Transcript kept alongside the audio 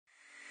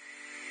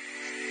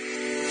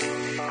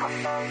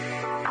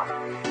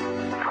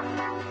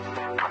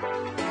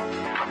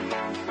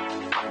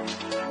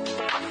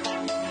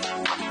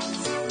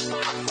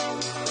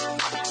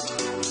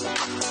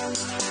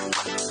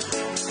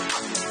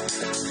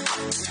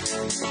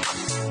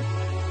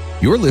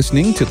You're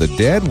listening to the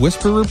Dad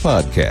Whisperer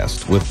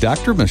podcast with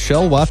Dr.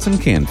 Michelle Watson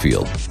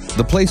Canfield,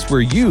 the place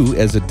where you,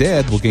 as a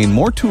dad, will gain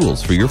more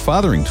tools for your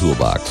fathering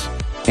toolbox,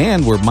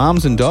 and where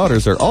moms and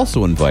daughters are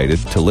also invited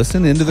to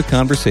listen into the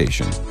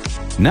conversation.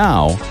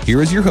 Now,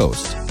 here is your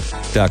host,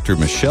 Dr.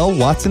 Michelle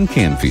Watson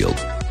Canfield.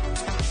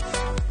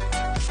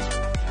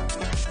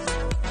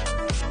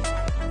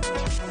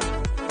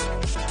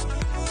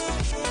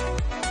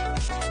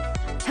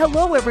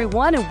 Hello,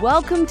 everyone, and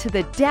welcome to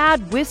the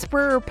Dad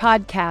Whisperer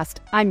podcast.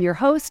 I'm your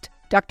host,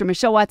 Dr.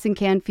 Michelle Watson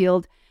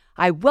Canfield.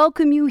 I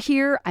welcome you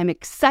here. I'm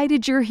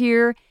excited you're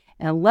here.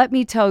 And let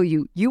me tell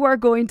you, you are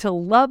going to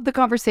love the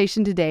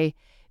conversation today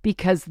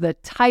because the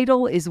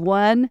title is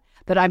one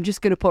that I'm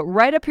just going to put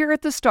right up here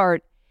at the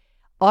start.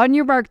 On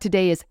your mark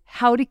today is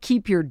how to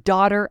keep your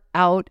daughter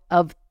out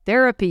of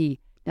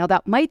therapy. Now,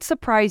 that might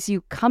surprise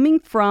you coming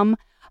from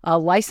a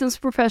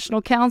licensed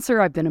professional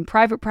counselor. I've been in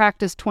private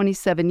practice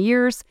 27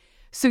 years.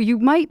 So you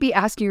might be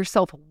asking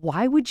yourself,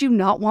 why would you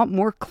not want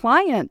more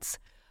clients?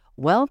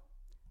 Well,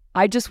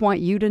 I just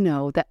want you to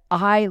know that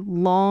I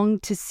long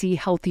to see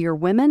healthier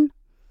women.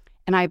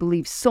 And I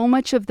believe so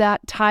much of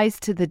that ties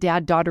to the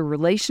dad-daughter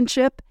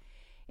relationship.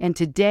 And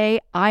today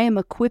I am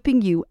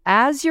equipping you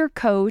as your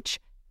coach,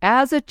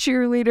 as a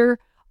cheerleader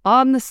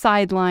on the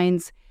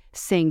sidelines,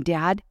 saying,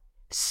 Dad,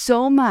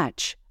 so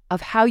much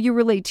of how you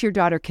relate to your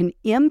daughter can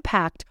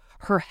impact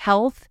her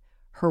health,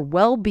 her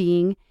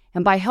well-being.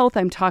 And by health,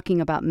 I'm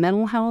talking about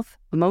mental health,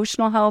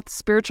 emotional health,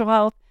 spiritual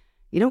health,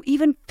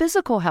 even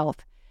physical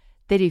health.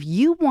 That if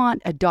you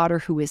want a daughter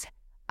who is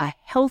a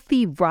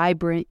healthy,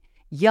 vibrant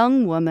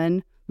young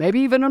woman, maybe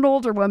even an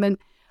older woman,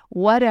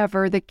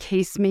 whatever the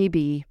case may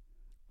be,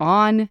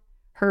 on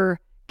her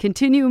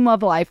continuum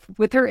of life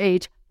with her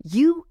age,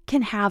 you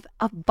can have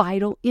a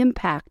vital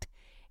impact.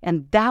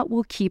 And that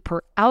will keep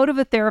her out of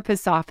a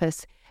therapist's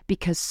office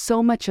because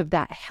so much of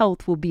that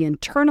health will be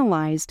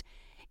internalized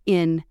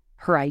in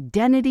her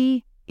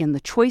identity, in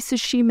the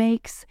choices she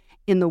makes,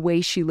 in the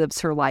way she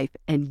lives her life.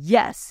 And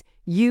yes,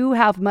 you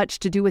have much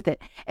to do with it.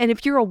 And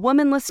if you're a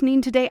woman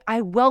listening today,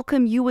 I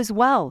welcome you as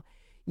well.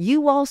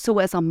 You also,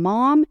 as a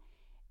mom,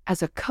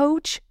 as a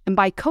coach, and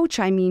by coach,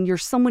 I mean you're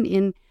someone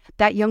in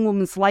that young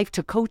woman's life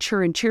to coach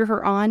her and cheer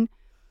her on.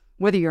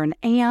 Whether you're an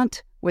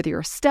aunt, whether you're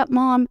a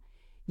stepmom,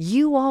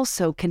 you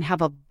also can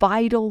have a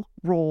vital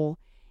role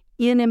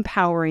in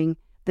empowering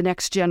the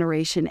next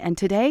generation. And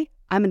today,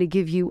 I'm going to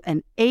give you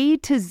an A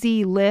to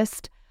Z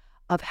list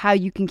of how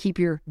you can keep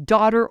your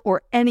daughter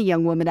or any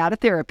young woman out of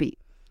therapy.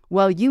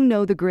 Well, you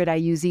know the grid I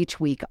use each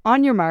week.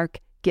 On your mark,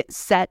 get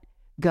set,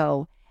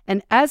 go.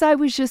 And as I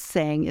was just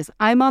saying, as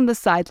I'm on the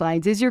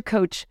sidelines as your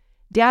coach,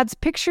 dads,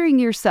 picturing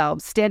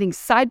yourselves standing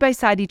side by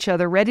side each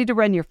other, ready to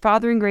run your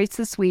fathering race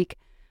this week.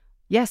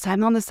 Yes,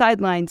 I'm on the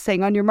sidelines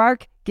saying, on your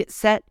mark, get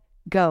set,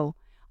 go.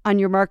 On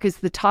your mark is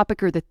the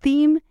topic or the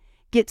theme.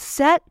 Get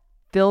set,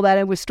 fill that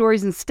in with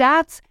stories and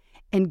stats.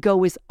 And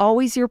go is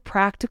always your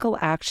practical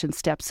action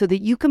step so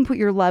that you can put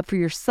your love for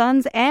your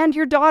sons and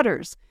your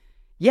daughters.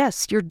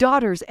 Yes, your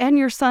daughters and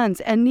your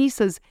sons and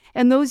nieces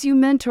and those you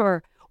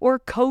mentor or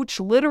coach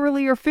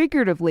literally or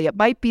figuratively. It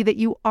might be that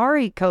you are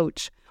a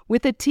coach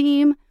with a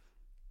team,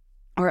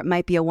 or it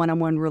might be a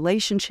one-on-one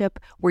relationship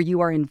where you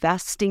are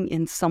investing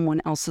in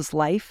someone else's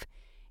life.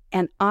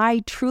 And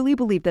I truly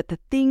believe that the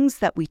things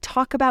that we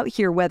talk about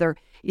here, whether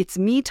it's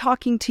me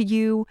talking to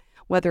you,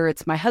 whether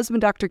it's my husband,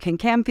 Dr. Ken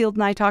Canfield,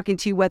 and I talking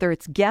to you, whether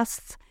it's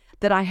guests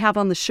that I have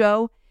on the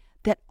show,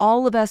 that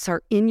all of us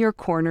are in your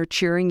corner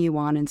cheering you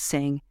on and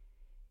saying,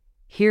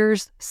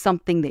 here's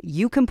something that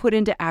you can put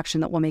into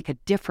action that will make a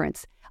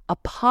difference, a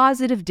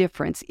positive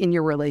difference in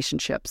your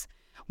relationships.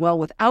 Well,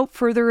 without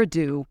further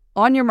ado,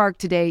 on your mark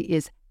today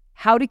is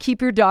how to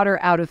keep your daughter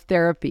out of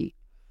therapy.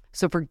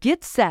 So for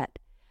Get Set,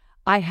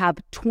 I have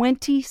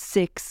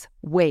 26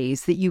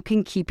 ways that you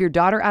can keep your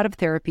daughter out of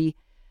therapy.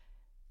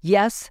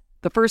 Yes,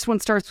 the first one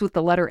starts with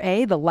the letter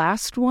A. The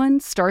last one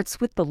starts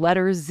with the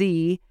letter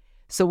Z.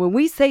 So when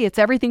we say it's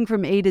everything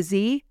from A to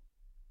Z,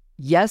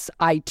 yes,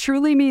 I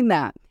truly mean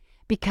that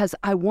because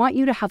I want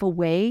you to have a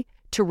way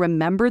to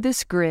remember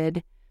this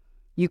grid.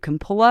 You can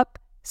pull up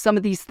some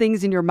of these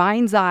things in your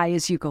mind's eye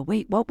as you go,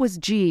 wait, what was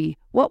G?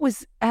 What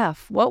was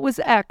F? What was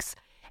X?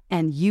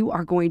 And you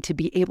are going to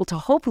be able to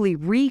hopefully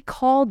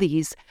recall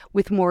these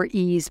with more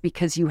ease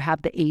because you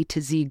have the A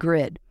to Z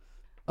grid.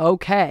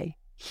 Okay.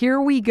 Here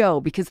we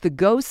go, because the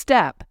go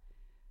step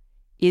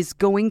is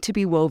going to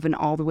be woven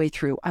all the way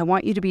through. I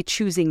want you to be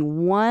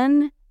choosing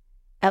one,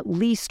 at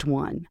least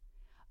one,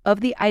 of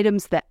the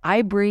items that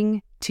I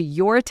bring to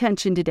your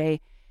attention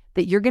today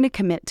that you're going to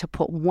commit to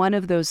put one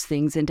of those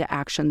things into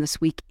action this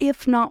week,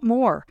 if not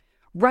more.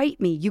 Write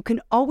me. You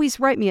can always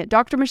write me at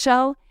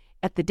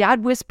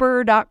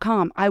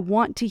drmichelle@thedadwhisperer.com. I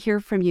want to hear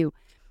from you.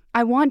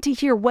 I want to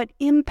hear what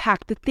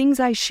impact the things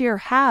I share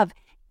have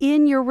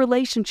in your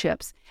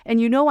relationships.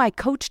 And I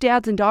coach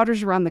dads and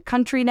daughters around the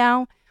country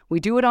now. We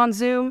do it on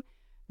Zoom.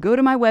 Go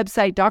to my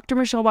website,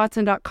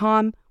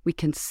 drmichellewatson.com. We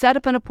can set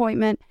up an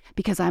appointment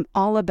because I'm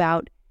all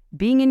about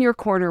being in your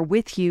corner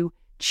with you,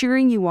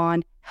 cheering you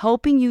on,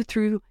 helping you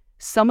through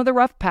some of the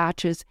rough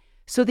patches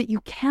so that you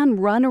can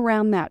run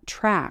around that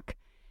track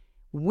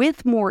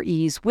with more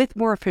ease, with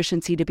more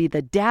efficiency to be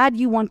the dad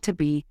you want to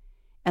be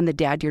and the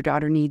dad your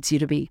daughter needs you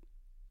to be.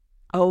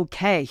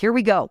 Okay, here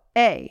we go.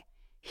 A,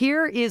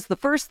 here is the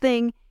first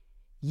thing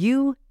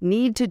you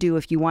need to do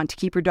if you want to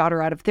keep your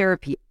daughter out of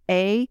therapy.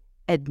 A,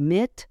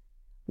 admit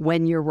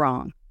when you're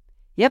wrong.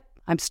 Yep,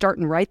 I'm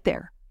starting right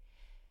there.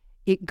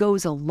 It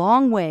goes a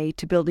long way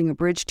to building a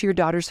bridge to your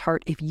daughter's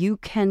heart if you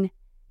can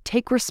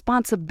take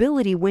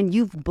responsibility when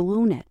you've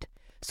blown it.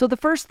 So the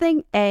first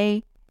thing,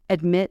 A,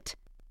 admit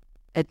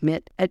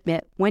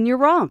when you're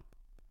wrong.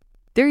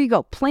 There you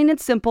go. Plain and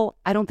simple.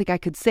 I don't think I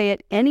could say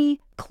it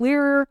any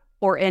clearer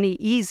or any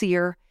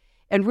easier.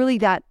 And really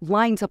that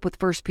lines up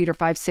with 1 Peter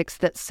 5:6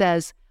 that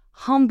says,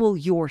 humble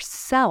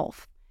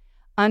yourself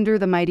under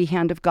the mighty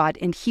hand of God,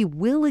 and he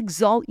will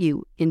exalt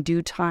you in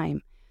due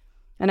time.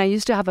 And I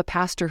used to have a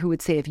pastor who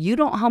would say, if you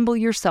don't humble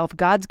yourself,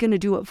 God's going to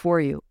do it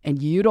for you.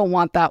 And you don't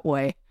want that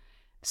way.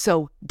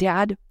 So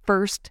dad,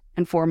 first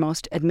and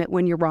foremost, admit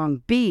when you're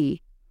wrong.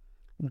 B,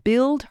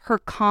 build her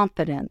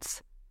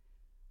confidence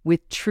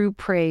with true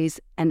praise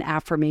and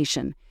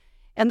affirmation.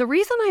 And the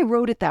reason I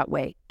wrote it that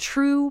way,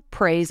 true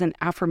praise and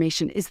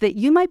affirmation, is that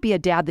you might be a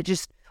dad that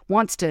just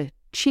wants to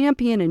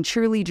champion and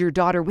cheerlead your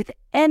daughter with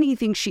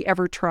anything she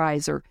ever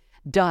tries or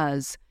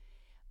does.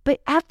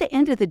 But at the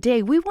end of the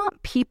day, we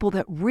want people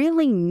that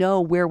really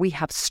know where we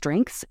have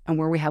strengths and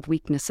where we have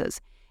weaknesses.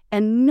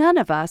 And none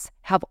of us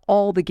have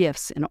all the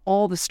gifts and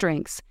all the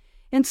strengths.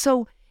 And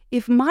so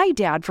if my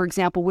dad, for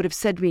example, would have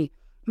said to me,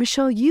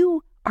 Michelle,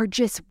 you are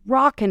just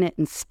rocking it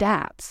in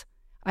stats,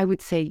 I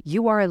would say,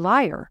 you are a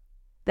liar.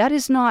 That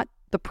is not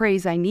the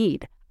praise I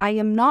need. I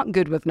am not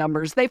good with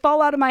numbers. They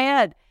fall out of my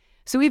head.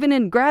 So even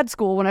in grad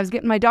school, when I was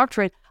getting my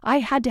doctorate, I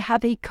had to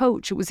have a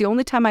coach. It was the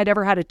only time I'd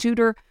ever had a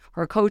tutor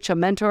or a coach, a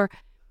mentor,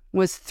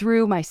 was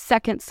through my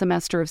second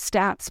semester of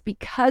stats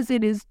because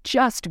it is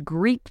just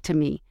Greek to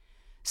me.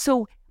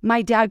 So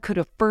my dad could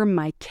affirm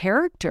my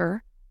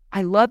character.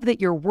 I love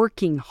that you're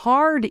working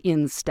hard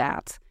in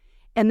stats.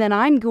 And then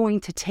I'm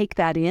going to take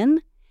that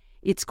in.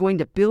 It's going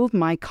to build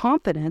my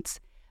confidence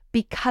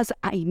because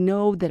I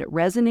know that it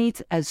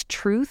resonates as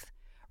truth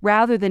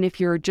rather than if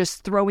you're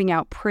just throwing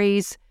out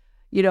praise,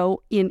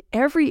 in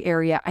every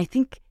area. I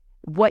think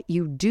what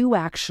you do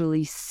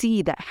actually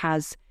see that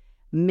has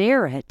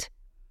merit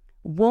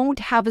won't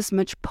have as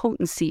much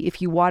potency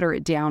if you water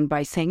it down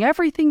by saying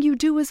everything you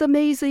do is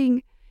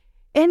amazing.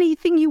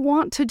 Anything you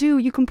want to do,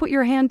 you can put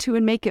your hand to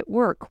and make it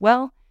work.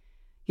 Well,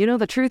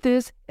 the truth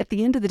is, at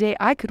the end of the day,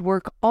 I could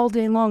work all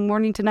day long,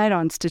 morning to night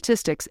on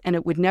statistics, and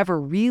it would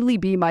never really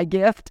be my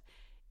gift,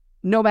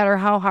 no matter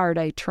how hard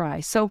I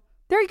try. So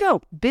there you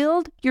go.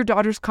 Build your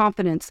daughter's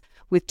confidence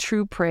with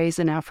true praise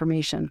and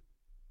affirmation.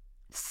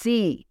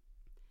 C,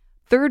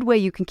 third way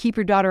you can keep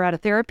your daughter out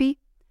of therapy,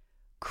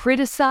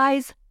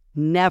 criticize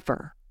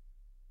never.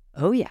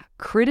 Oh yeah,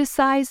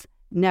 criticize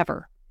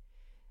never.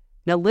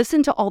 Now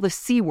listen to all the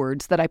C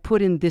words that I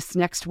put in this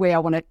next way. I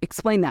want to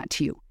explain that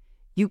to you.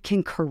 You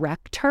can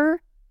correct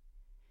her.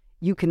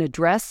 You can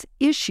address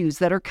issues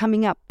that are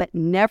coming up, but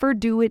never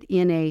do it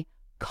in a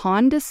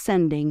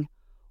condescending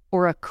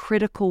or a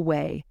critical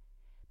way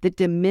that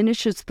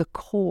diminishes the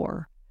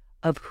core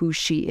of who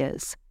she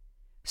is.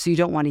 So you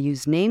don't want to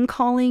use name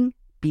calling,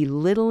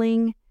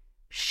 belittling,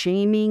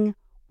 shaming,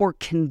 or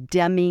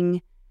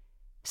condemning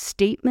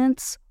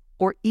statements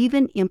or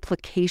even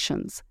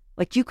implications.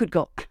 Like you could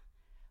go,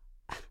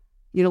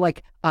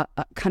 like a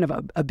kind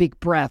of a big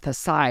breath, a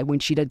sigh when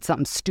she did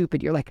something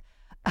stupid. You're like,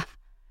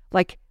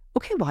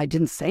 okay, well, I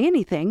didn't say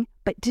anything,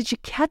 but did you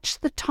catch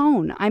the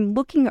tone? I'm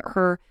looking at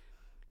her,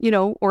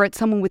 or at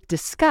someone with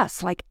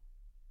disgust, like,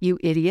 you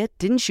idiot,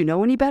 didn't you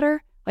know any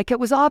better? Like it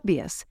was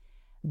obvious.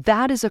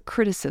 That is a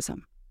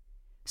criticism.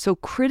 So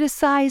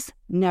criticize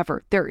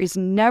never. There is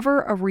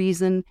never a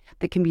reason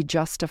that can be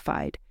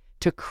justified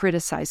to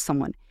criticize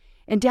someone.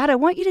 And Dad, I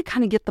want you to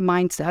kind of get the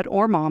mindset,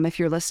 or Mom, if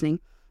you're listening,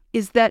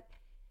 is that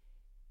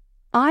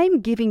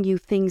I'm giving you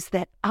things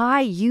that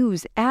I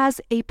use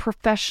as a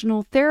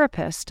professional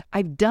therapist.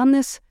 I've done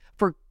this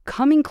for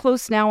coming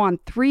close now on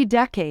 3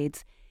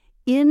 decades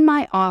in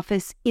my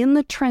office, in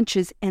the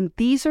trenches, and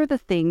these are the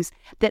things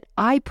that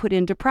I put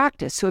into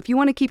practice. So if you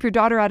want to keep your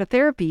daughter out of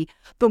therapy,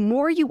 the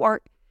more you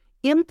are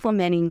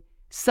implementing,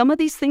 some of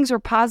these things are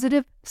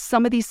positive,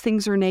 some of these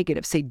things are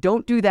negative. Say,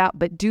 don't do that,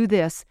 but do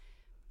this.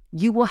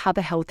 You will have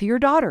a healthier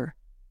daughter.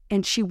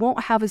 And she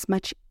won't have as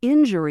much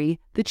injury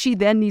that she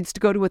then needs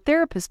to go to a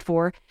therapist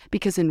for,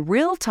 because in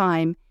real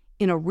time,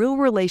 in a real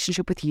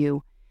relationship with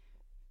you,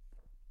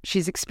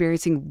 she's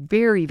experiencing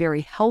very,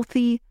 very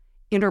healthy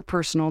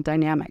interpersonal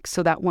dynamics.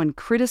 So that one,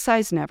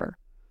 criticize never.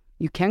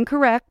 You can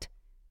correct,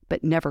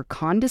 but never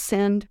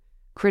condescend,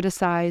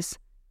 criticize,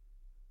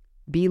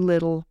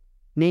 belittle,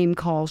 name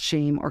call,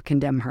 shame, or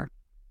condemn her.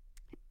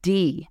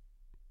 D.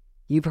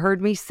 You've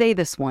heard me say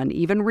this one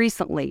even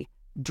recently.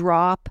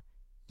 Drop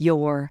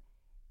your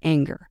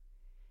anger.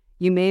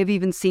 You may have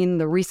even seen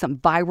the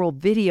recent viral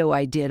video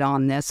I did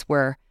on this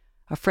where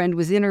a friend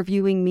was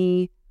interviewing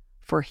me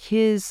for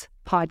his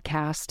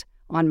podcast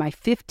on my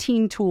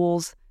 15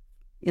 tools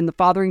in the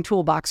Fathering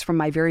Toolbox from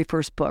my very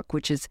first book,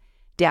 which is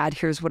Dad,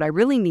 Here's What I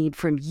Really Need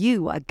from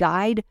You, a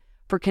guide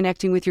for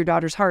connecting with your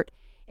daughter's heart.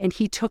 And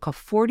he took a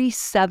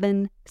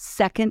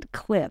 47-second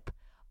clip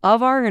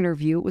of our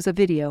interview. It was a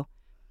video,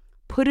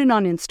 put it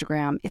on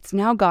Instagram. It's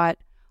now got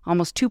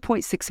almost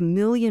 2.6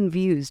 million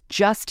views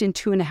just in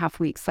 2.5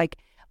 weeks, like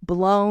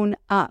blown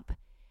up.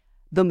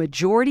 The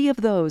majority of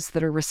those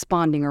that are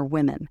responding are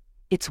women.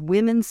 It's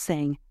women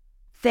saying,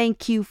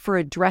 thank you for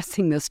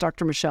addressing this,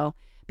 Dr. Michelle,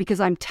 because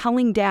I'm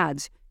telling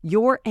dads,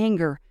 your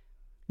anger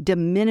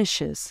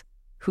diminishes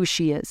who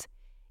she is.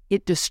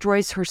 It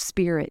destroys her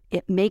spirit.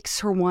 It makes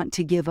her want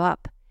to give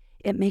up.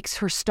 It makes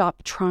her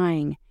stop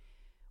trying.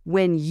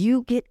 When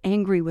you get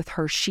angry with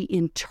her, she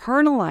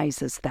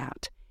internalizes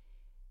that.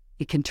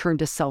 It can turn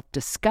to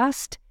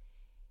self-disgust.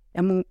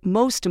 And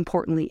most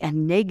importantly,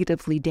 and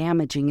negatively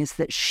damaging, is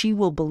that she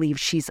will believe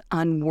she's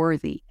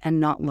unworthy and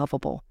not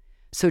lovable.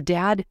 So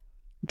dad,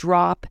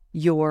 drop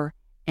your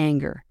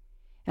anger.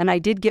 And I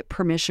did get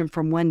permission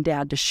from one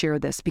dad to share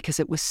this because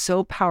it was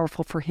so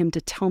powerful for him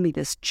to tell me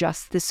this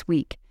just this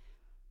week.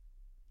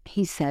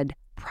 He said,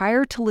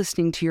 prior to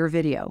listening to your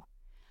video,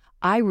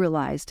 I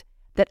realized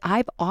that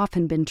I've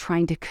often been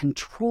trying to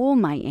control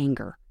my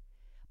anger,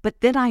 but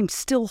then I'm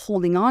still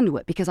holding on to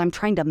it because I'm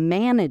trying to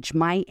manage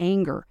my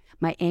anger,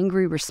 my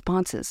angry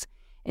responses.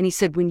 And he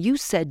said, when you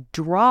said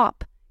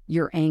drop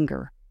your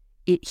anger,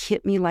 it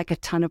hit me like a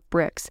ton of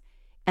bricks.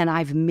 And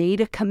I've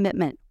made a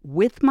commitment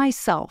with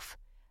myself.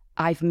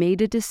 I've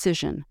made a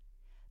decision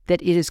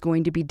that it is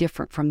going to be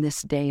different from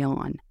this day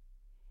on.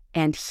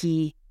 And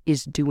he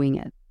is doing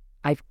it.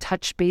 I've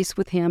touched base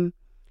with him.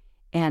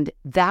 And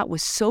that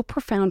was so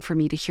profound for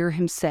me to hear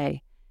him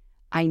say,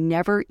 I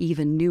never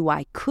even knew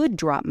I could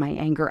drop my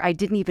anger. I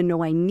didn't even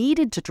know I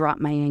needed to drop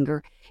my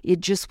anger. It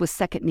just was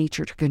second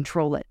nature to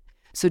control it.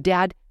 So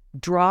Dad,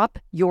 drop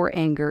your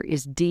anger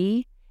is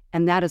D,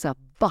 and that is a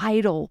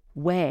vital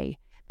way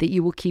that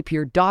you will keep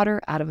your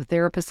daughter out of a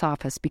therapist's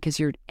office, because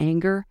your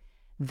anger,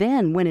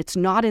 then when it's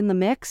not in the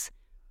mix,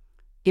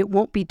 it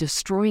won't be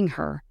destroying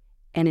her,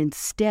 and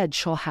instead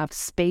she'll have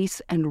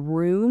space and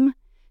room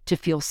to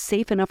feel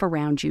safe enough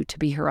around you to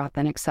be her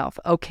authentic self.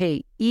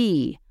 Okay,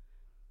 E,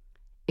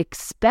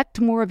 expect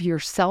more of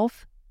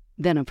yourself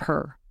than of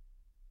her.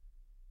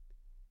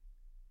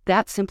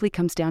 That simply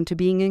comes down to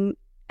being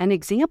an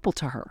example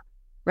to her,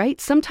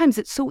 right? Sometimes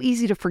it's so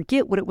easy to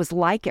forget what it was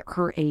like at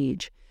her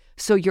age.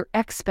 So your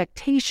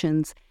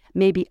expectations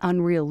may be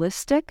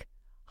unrealistic,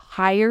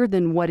 higher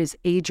than what is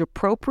age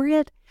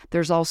appropriate.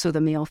 There's also the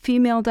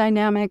male-female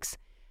dynamics.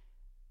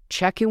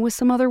 Check in with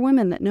some other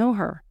women that know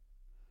her.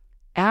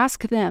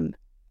 Ask them,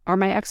 are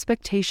my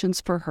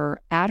expectations for her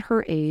at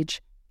her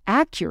age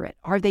accurate?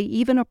 Are they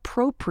even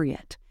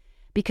appropriate?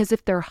 Because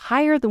if they're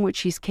higher than what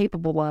she's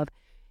capable of,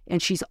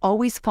 and she's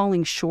always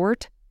falling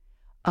short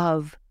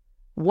of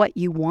what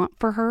you want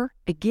for her,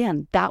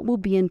 again, that will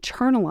be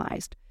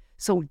internalized.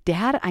 So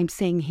Dad, I'm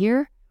saying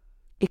here,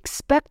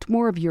 expect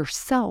more of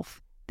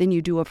yourself than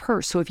you do of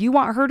her. So if you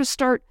want her to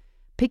start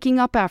picking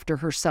up after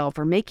herself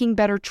or making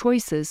better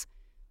choices,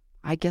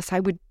 I guess I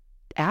would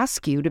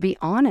ask you to be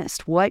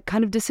honest. What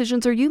kind of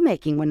decisions are you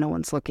making when no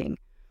one's looking?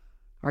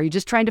 Are you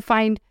just trying to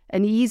find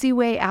an easy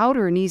way out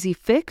or an easy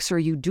fix? Or are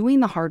you doing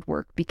the hard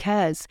work?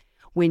 Because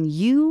when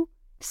you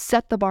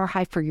set the bar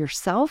high for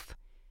yourself,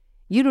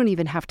 you don't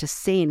even have to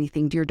say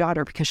anything to your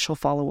daughter because she'll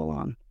follow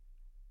along.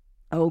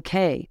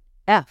 Okay,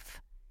 F.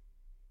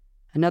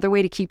 Another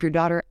way to keep your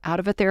daughter out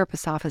of a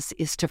therapist's office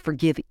is to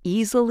forgive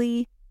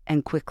easily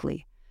and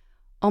quickly.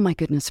 Oh my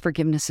goodness,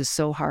 forgiveness is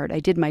so hard. I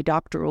did my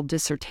doctoral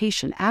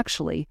dissertation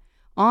actually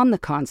on the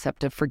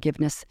concept of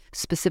forgiveness,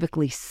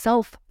 specifically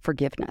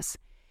self-forgiveness.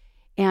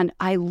 And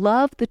I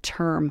love the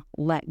term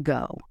let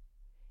go.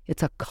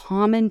 It's a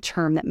common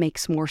term that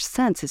makes more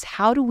sense, is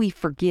how do we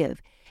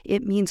forgive?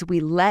 It means we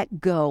let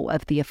go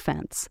of the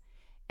offense.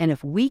 And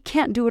if we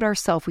can't do it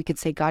ourselves, we could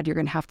say, God, you're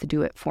going to have to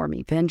do it for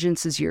me.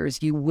 Vengeance is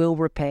yours. You will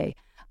repay.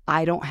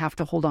 I don't have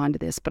to hold on to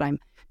this, but I'm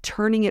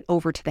turning it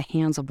over to the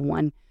hands of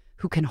one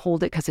who can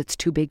hold it because it's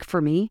too big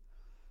for me.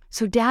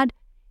 So Dad,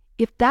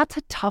 if that's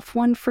a tough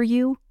one for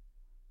you,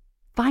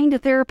 find a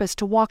therapist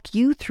to walk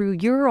you through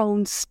your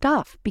own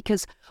stuff,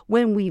 because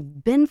when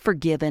we've been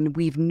forgiven,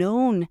 we've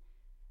known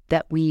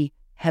that we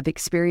have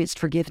experienced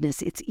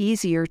forgiveness, it's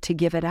easier to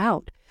give it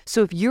out.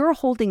 So if you're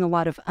holding a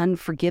lot of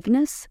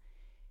unforgiveness,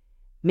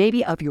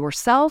 maybe of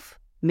yourself,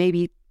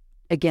 maybe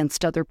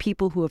against other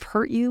people who have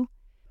hurt you,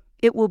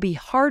 it will be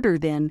harder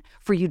then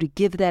for you to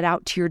give that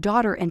out to your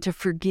daughter and to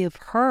forgive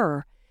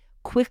her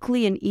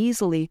quickly and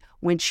easily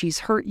when she's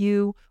hurt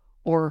you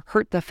or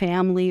hurt the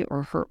family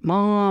or hurt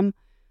mom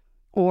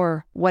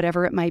or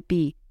whatever it might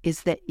be.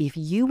 Is that if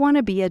you want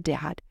to be a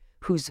dad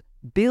who's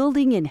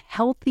building in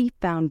healthy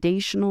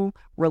foundational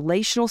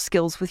relational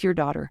skills with your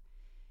daughter,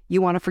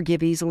 you want to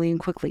forgive easily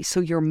and quickly. So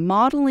you're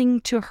modeling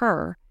to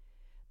her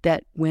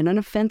that when an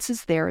offense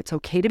is there, it's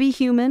okay to be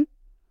human.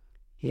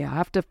 You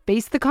have to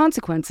face the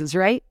consequences,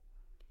 right?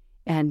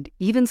 And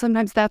even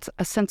sometimes that's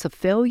a sense of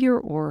failure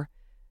or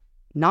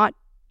not,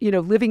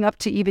 living up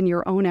to even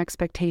your own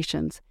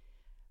expectations.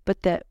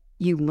 But that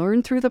you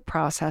learn through the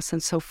process,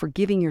 and so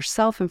forgiving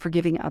yourself and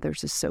forgiving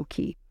others is so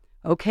key.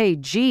 Okay,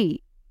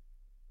 G.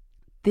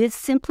 This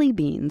simply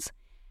means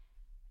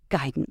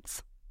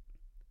guidance.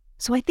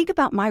 So I think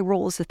about my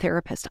role as a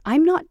therapist.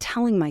 I'm not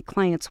telling my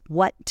clients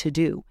what to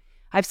do.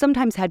 I've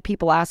sometimes had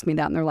people ask me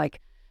that, and they're like,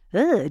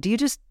 do you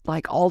just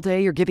all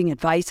day you're giving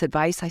advice?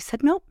 I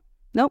said, nope.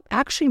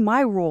 Actually,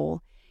 my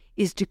role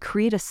is to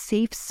create a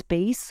safe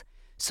space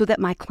so that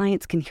my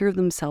clients can hear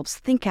themselves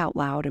think out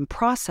loud and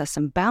process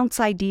and bounce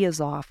ideas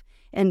off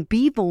and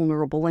be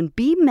vulnerable and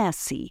be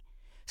messy.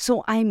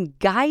 So I'm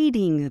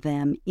guiding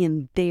them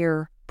in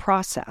their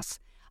process.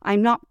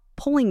 I'm not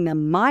pulling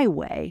them my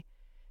way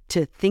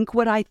to think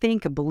what I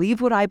think and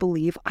believe what I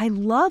believe. I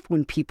love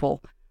when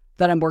people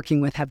that I'm working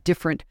with have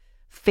different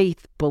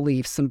faith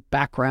beliefs and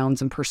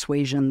backgrounds and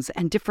persuasions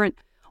and different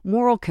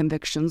moral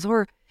convictions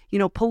or,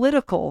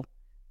 political,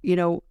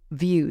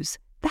 views.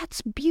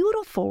 That's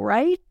beautiful,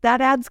 right?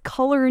 That adds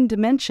color and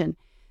dimension.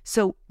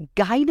 So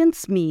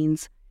guidance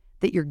means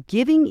that you're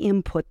giving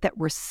input that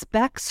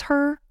respects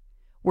her,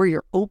 where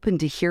you're open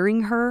to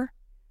hearing her,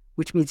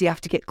 which means you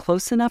have to get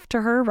close enough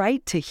to her,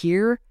 right, to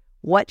hear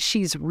what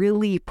she's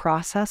really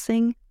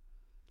processing.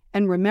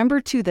 And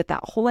remember, too, that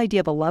whole idea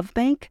of a love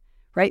bank,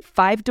 right,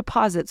 5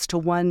 deposits to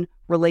 1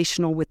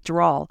 relational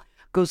withdrawal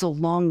goes a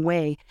long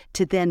way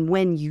to then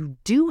when you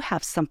do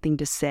have something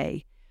to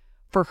say,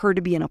 for her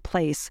to be in a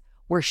place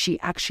where she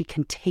actually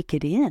can take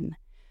it in.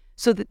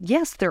 So that,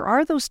 yes, there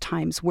are those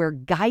times where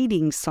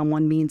guiding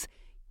someone means,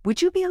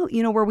 would you be,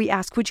 where we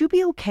ask, would you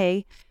be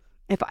okay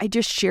if I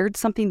just shared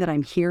something that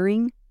I'm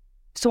hearing?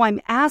 So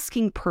I'm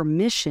asking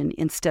permission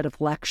instead of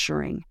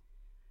lecturing.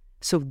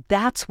 So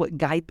that's what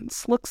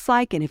guidance looks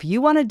like. And if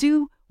you want to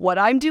do what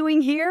I'm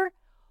doing here,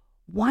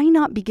 why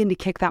not begin to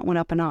kick that one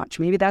up a notch?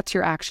 Maybe that's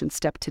your action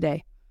step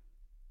today.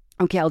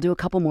 Okay, I'll do a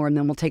couple more and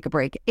then we'll take a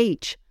break.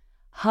 H,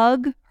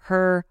 hug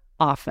her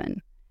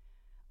often.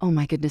 Oh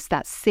my goodness,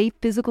 that safe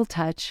physical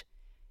touch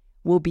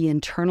will be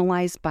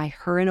internalized by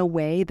her in a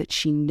way that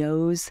she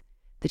knows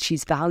that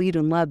she's valued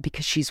and loved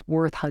because she's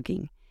worth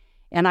hugging.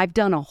 And I've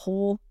done a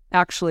whole,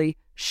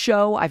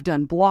 show, I've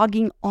done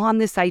blogging on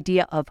this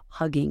idea of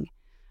hugging.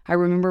 I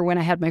remember when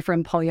I had my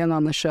friend Paul Young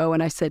on the show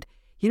and I said,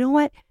 you know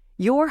what?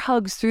 Your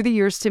hugs through the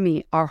years to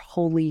me are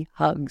holy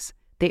hugs.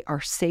 They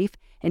are safe.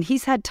 And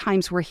he's had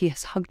times where he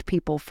has hugged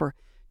people for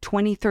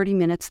 20, 30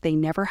 minutes. They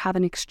never have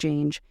an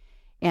exchange.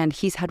 And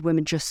he's had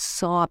women just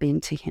sob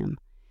into him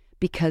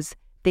because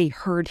they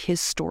heard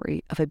his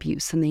story of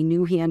abuse and they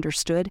knew he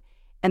understood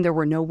and there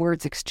were no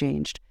words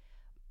exchanged,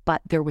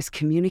 but there was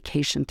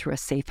communication through a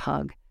safe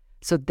hug.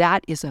 So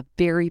that is a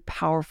very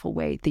powerful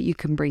way that you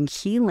can bring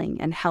healing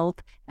and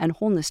health and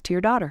wholeness to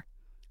your daughter.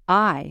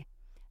 I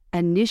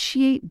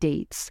initiate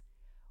dates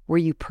where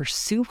you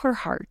pursue her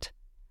heart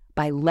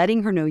by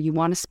letting her know you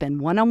want to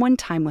spend one-on-one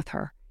time with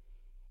her.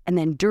 And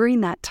then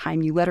during that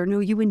time, you let her know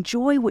you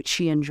enjoy what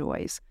she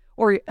enjoys,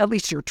 or at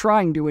least you're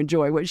trying to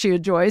enjoy what she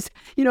enjoys.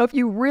 If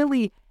you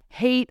really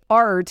hate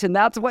art and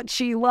that's what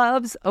she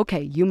loves,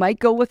 okay, you might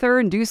go with her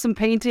and do some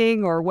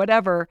painting or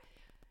whatever.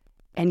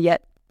 And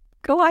yet,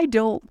 I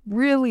don't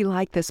really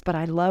like this, but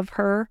I love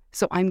her,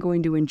 so I'm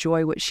going to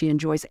enjoy what she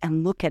enjoys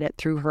and look at it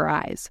through her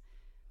eyes.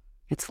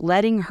 It's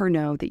letting her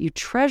know that you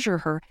treasure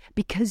her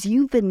because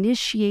you've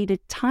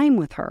initiated time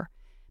with her.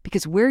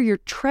 Because where your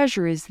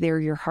treasure is, there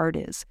your heart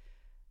is.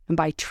 And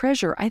by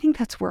treasure, I think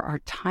that's where our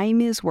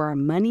time is, where our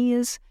money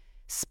is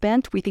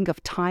spent. We think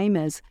of time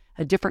as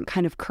a different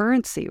kind of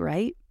currency,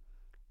 right?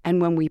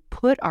 And when we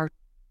put our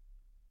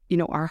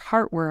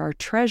heart where our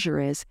treasure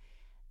is,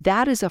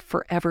 that is a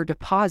forever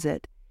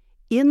deposit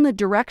in the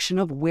direction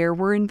of where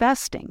we're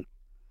investing.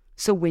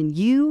 So when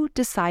you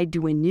decide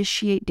to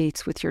initiate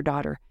dates with your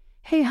daughter,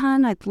 hey,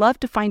 hon, I'd love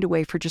to find a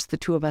way for just the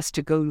two of us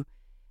to go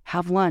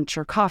have lunch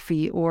or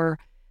coffee or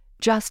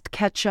just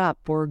catch up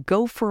or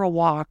go for a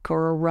walk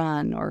or a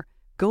run or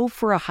go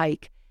for a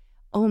hike.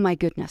 Oh my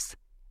goodness,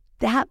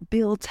 that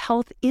builds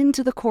health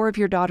into the core of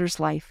your daughter's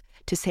life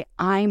to say,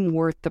 I'm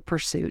worth the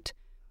pursuit.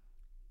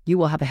 You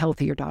will have a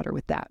healthier daughter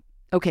with that.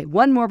 Okay,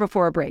 one more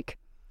before a break.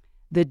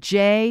 The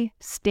J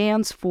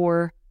stands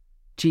for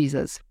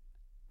Jesus.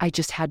 I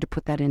just had to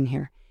put that in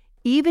here.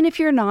 Even if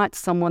you're not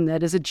someone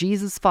that is a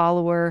Jesus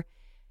follower,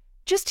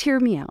 just hear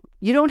me out.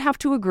 You don't have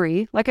to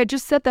agree. Like I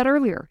just said that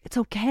earlier. It's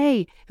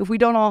okay if we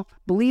don't all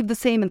believe the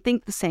same and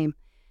think the same.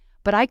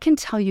 But I can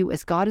tell you,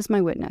 as God is my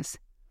witness,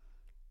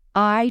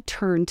 I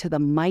turn to the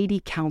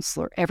mighty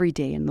counselor every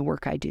day in the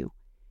work I do.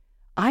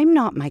 I'm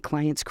not my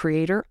client's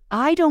creator.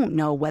 I don't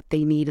know what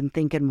they need and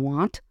think and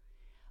want.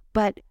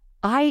 But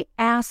I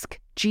ask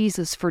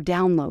Jesus for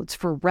downloads,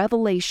 for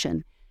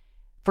revelation,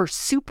 for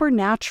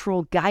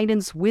supernatural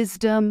guidance,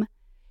 wisdom,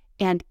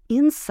 and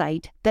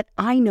insight that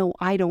I know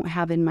I don't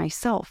have in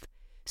myself.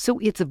 So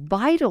it's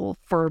vital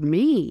for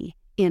me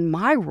in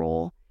my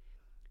role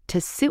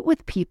to sit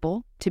with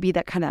people, to be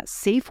that kind of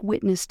safe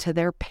witness to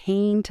their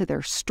pain, to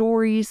their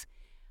stories,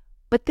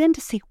 but then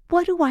to say,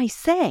 what do I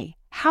say?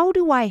 How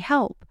do I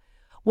help?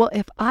 Well,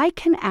 if I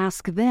can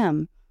ask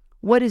them,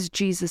 what is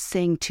Jesus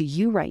saying to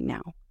you right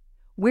now?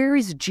 Where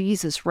is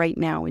Jesus right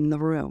now in the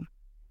room?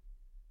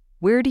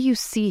 Where do you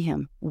see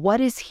him?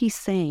 What is he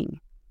saying?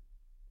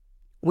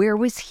 Where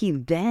was he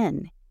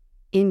then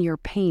in your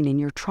pain, in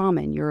your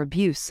trauma, in your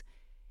abuse?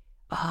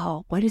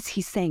 Oh, what is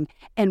he saying?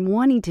 And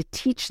wanting to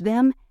teach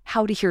them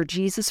how to hear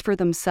Jesus for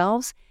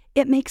themselves,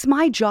 it makes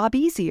my job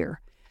easier.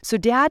 So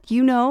Dad,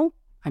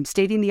 I'm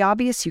stating the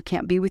obvious, you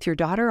can't be with your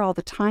daughter all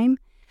the time,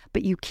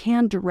 but you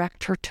can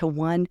direct her to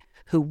one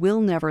who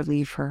will never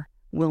leave her,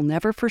 will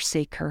never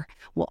forsake her,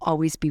 will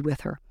always be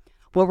with her.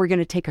 Well, we're going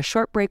to take a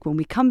short break. When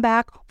we come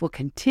back, we'll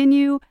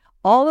continue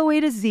all the way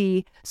to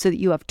Z so that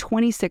you have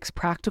 26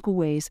 practical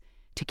ways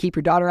to keep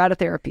your daughter out of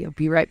therapy. I'll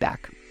be right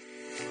back.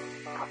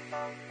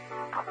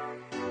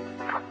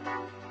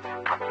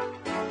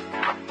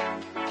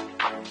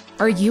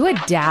 Are you a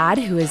dad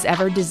who has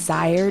ever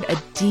desired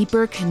a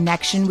deeper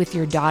connection with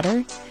your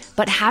daughter,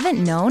 but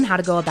haven't known how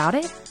to go about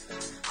it?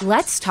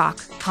 Let's Talk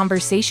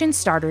Conversation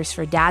Starters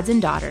for Dads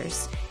and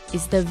Daughters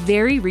is the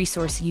very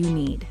resource you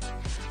need.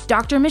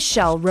 Dr.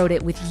 Michelle wrote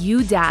it with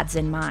you dads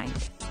in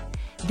mind.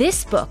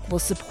 This book will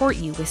support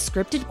you with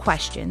scripted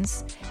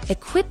questions,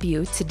 equip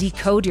you to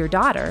decode your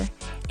daughter,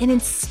 and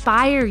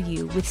inspire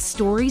you with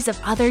stories of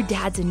other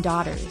dads and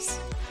daughters.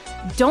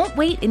 Don't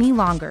wait any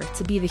longer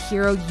to be the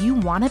hero you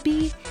want to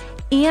be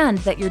and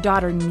that your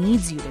daughter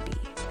needs you to be.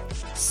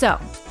 So,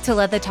 to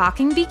let the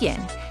talking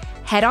begin,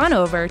 head on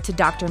over to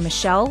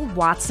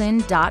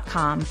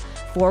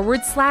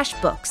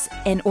drmichellewatson.com/books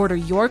and order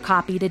your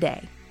copy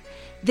today.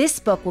 This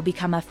book will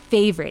become a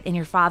favorite in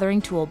your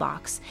fathering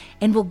toolbox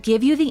and will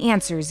give you the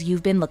answers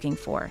you've been looking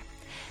for.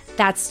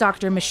 That's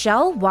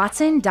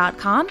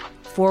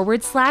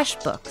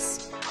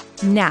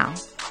drmichellewatson.com/books. Now,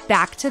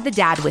 back to the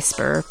Dad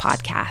Whisperer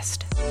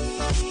podcast.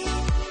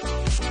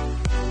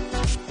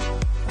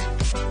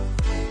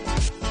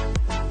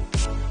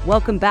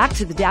 Welcome back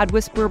to the Dad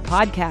Whisperer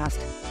podcast.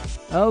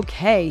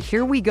 Okay,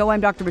 here we go. I'm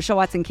Dr. Michelle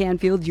Watson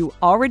Canfield. You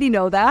already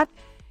know that.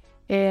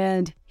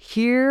 And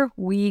here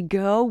we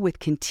go with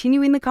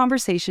continuing the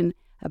conversation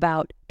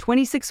about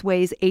 26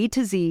 ways A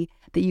to Z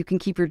that you can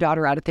keep your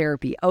daughter out of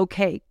therapy.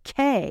 Okay,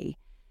 K.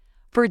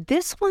 For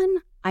this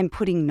one, I'm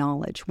putting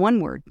knowledge. One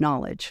word,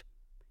 knowledge.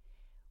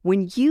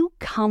 When you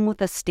come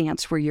with a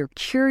stance where you're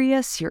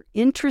curious, you're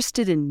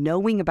interested in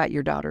knowing about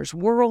your daughter's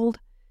world,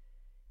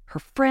 her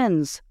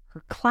friends,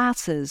 her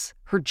classes,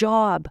 her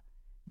job,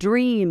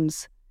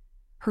 dreams,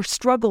 her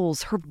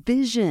struggles, her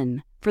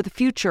vision for the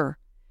future,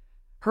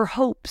 her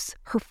hopes,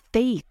 her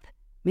faith.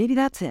 Maybe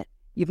that's it.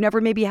 You've never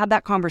maybe had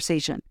that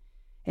conversation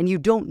and you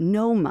don't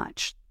know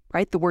much,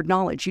 right? The word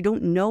knowledge. You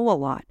don't know a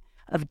lot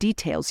of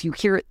details. You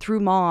hear it through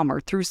mom or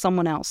through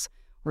someone else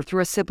or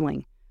through a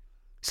sibling.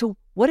 So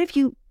what if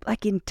you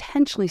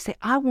intentionally say,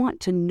 I want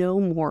to know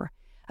more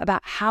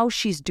about how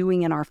she's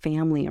doing in our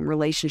family and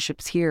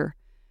relationships here,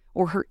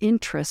 or her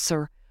interests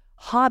or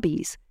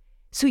hobbies.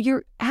 So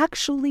you're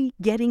actually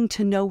getting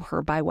to know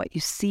her by what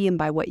you see and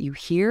by what you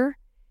hear.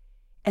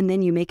 And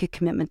then you make a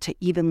commitment to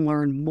even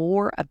learn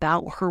more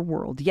about her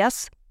world.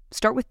 Yes,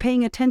 start with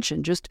paying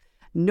attention. Just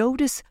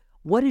notice,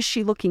 what is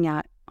she looking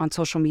at on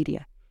social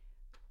media?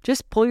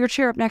 Just pull your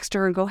chair up next to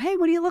her and go, hey,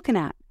 what are you looking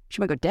at? She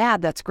might go,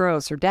 Dad, that's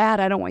gross. Or Dad,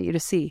 I don't want you to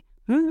see.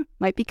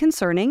 Might be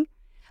concerning.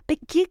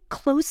 But get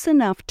close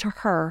enough to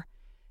her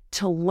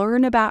to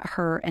learn about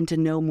her and to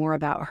know more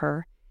about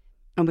her.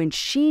 And when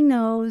she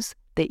knows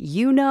that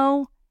you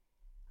know,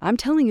 I'm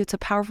telling you, it's a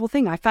powerful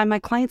thing. I find my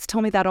clients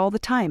tell me that all the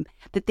time,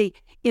 that they,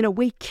 in a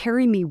way,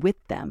 carry me with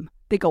them.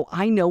 They go,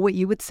 I know what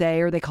you would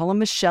say, or they call them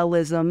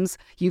Michelleisms.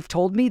 You've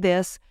told me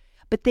this.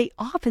 But they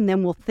often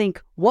then will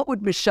think, what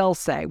would Michelle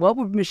say? What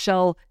would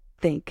Michelle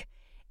think?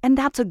 And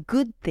that's a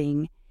good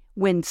thing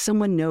when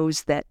someone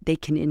knows that they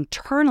can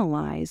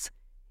internalize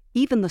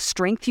even the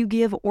strength you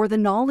give or the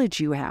knowledge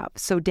you have.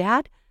 So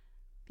Dad,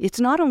 it's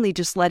not only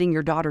just letting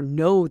your daughter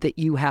know that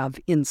you have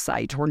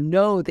insight or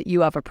know that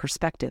you have a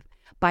perspective.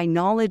 By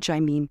knowledge, I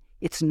mean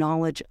it's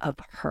knowledge of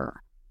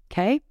her,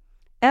 okay?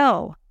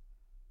 L,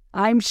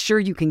 I'm sure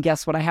you can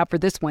guess what I have for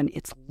this one.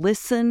 It's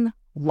listen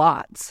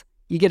lots.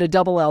 You get a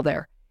double L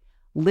there.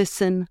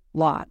 Listen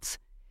lots.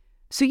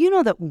 So you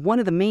know that one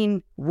of the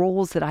main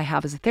roles that I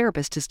have as a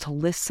therapist is to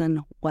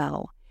listen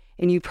well.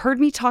 And you've heard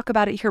me talk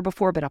about it here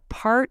before, but a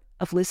part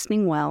of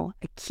listening well,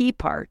 a key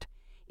part,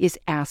 is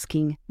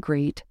asking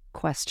great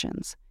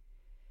questions.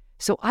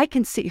 So I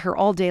can sit here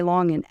all day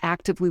long and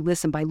actively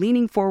listen by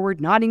leaning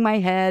forward, nodding my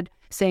head,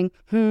 saying,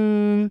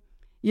 putting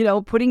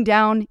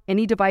down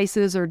any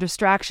devices or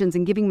distractions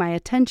and giving my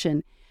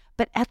attention.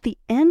 But at the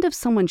end of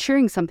someone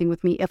sharing something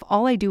with me, if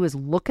all I do is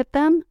look at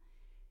them,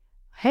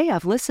 hey,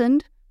 I've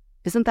listened.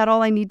 Isn't that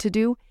all I need to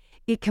do?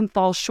 It can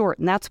fall short.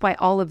 And that's why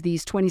all of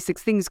these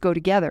 26 things go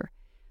together.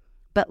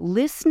 But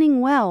listening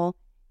well,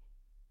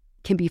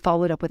 can be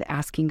followed up with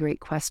asking great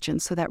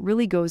questions. So that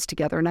really goes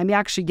together. And I'm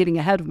actually getting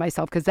ahead of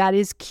myself because that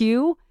is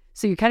Q.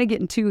 So you're kind of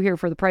getting 2 here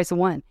for the price of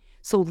 1.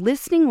 So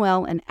listening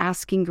well and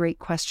asking great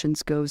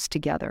questions goes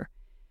together.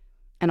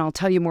 And I'll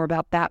tell you more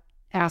about that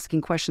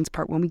asking questions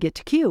part when we get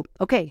to Q.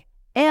 Okay,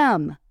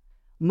 M,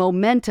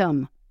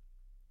 momentum.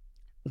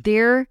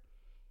 There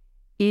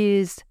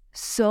is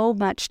so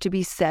much to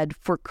be said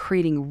for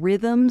creating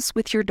rhythms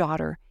with your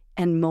daughter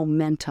and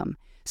momentum.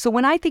 So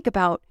when I think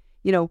about,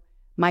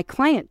 my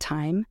client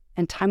time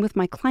and time with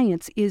my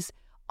clients is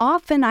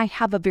often I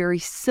have a very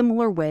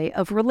similar way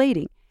of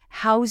relating.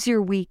 How's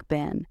your week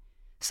been?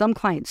 Some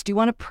clients, do you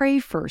want to pray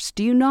first?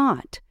 Do you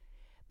not?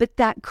 But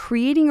that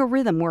creating a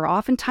rhythm where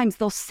oftentimes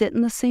they'll sit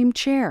in the same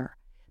chair,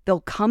 they'll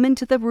come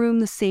into the room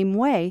the same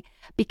way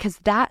because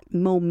that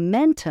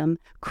momentum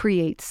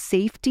creates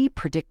safety,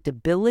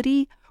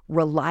 predictability,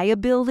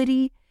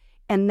 reliability,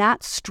 and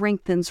that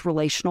strengthens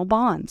relational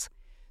bonds.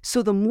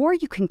 So the more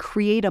you can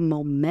create a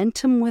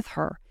momentum with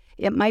her,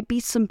 it might be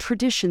some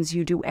traditions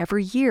you do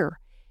every year,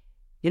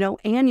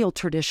 annual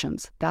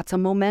traditions. That's a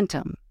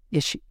momentum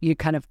issue, you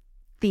kind of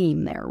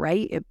theme there,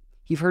 right?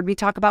 You've heard me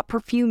talk about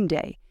perfume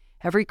day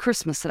every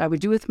Christmas that I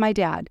would do with my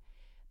dad.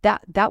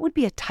 That would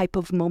be a type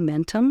of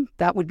momentum.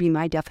 That would be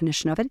my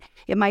definition of it.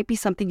 It might be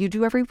something you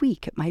do every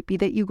week. It might be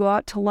that you go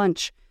out to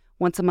lunch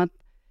once a month,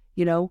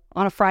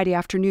 on a Friday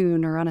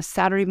afternoon, or on a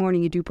Saturday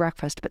morning you do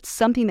breakfast. But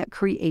something that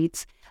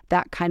creates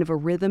that kind of a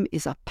rhythm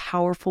is a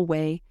powerful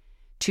way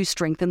to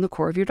strengthen the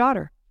core of your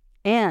daughter.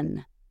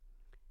 N,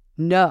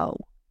 no.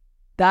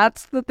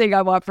 That's the thing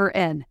I want for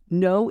N.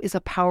 No is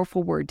a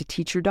powerful word to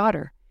teach your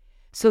daughter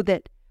so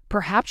that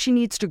perhaps she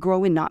needs to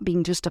grow in not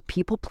being just a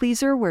people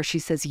pleaser where she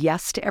says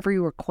yes to every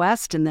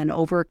request and then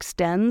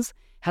overextends,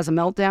 has a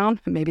meltdown.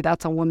 Maybe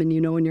that's a woman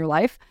in your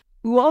life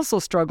who also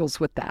struggles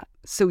with that.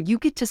 So you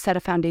get to set a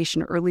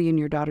foundation early in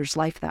your daughter's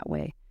life that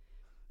way.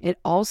 It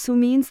also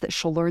means that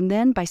she'll learn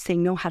then by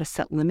saying no how to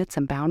set limits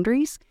and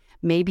boundaries,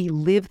 maybe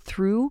live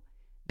through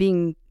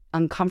being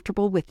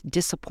uncomfortable with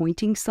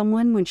disappointing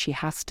someone when she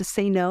has to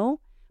say no,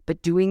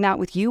 but doing that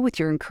with you, with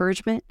your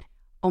encouragement.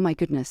 Oh my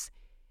goodness.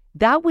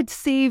 That would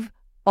save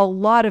a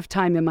lot of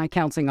time in my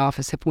counseling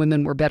office if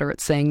women were better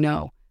at saying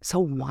no. So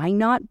why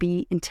not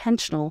be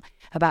intentional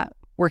about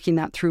working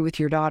that through with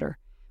your daughter?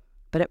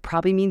 But it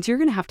probably means you're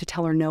going to have to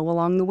tell her no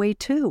along the way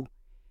too.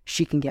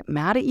 She can get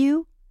mad at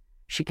you.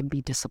 She can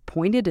be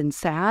disappointed and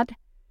sad.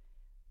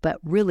 But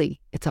really,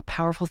 it's a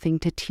powerful thing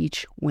to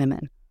teach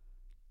women.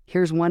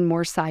 Here's one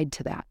more side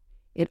to that.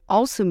 It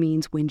also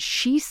means when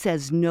she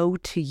says no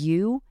to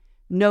you,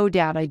 no,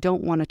 Dad, I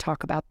don't want to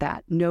talk about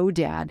that. No,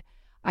 Dad,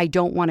 I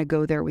don't want to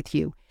go there with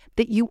you.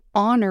 That you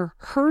honor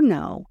her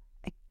no.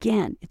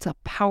 Again, it's a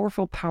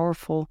powerful,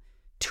 powerful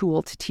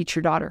tool to teach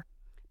your daughter.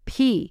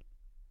 P,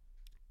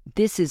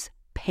 this is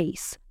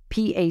pace,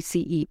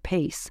 P-A-C-E,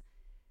 pace.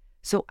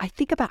 So I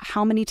think about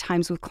how many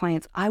times with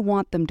clients, I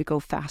want them to go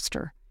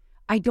faster.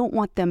 I don't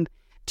want them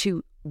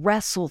to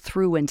wrestle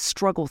through and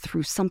struggle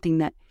through something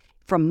that,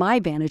 from my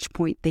vantage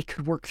point, they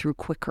could work through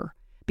quicker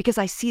because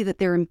I see that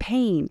they're in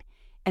pain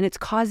and it's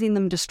causing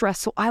them distress.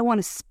 So I want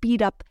to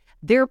speed up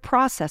their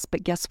process.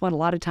 But guess what? A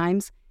lot of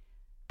times,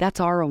 that's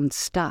our own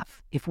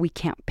stuff if we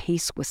can't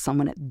pace with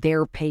someone at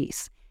their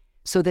pace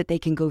so that they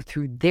can go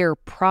through their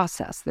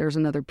process. There's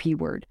another P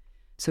word.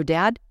 So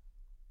Dad,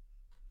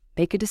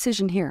 make a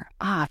decision here.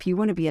 If you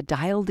want to be a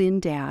dialed-in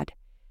dad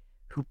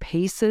who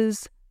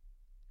paces,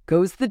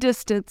 goes the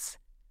distance,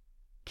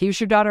 keeps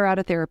your daughter out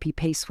of therapy,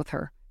 pace with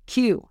her.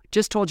 Q,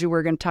 just told you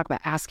we're going to talk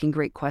about asking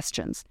great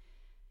questions.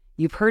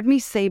 You've heard me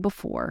say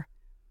before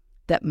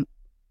that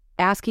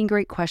asking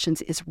great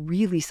questions is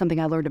really something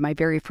I learned in my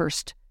very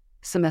first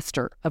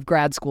semester of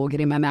grad school,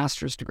 getting my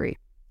master's degree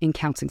in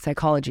counseling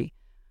psychology.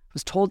 I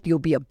was told you'll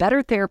be a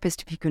better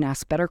therapist if you can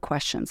ask better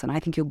questions. And I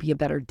think you'll be a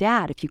better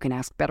dad if you can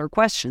ask better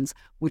questions,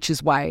 which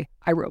is why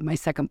I wrote my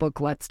second book,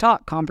 Let's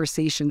Talk,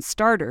 Conversation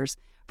Starters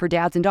for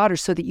Dads and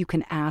Daughters, so that you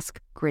can ask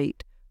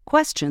great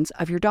questions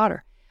of your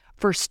daughter.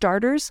 For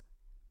starters,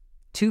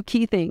 2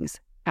 key things.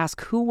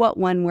 Ask who, what,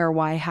 when, where,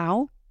 why,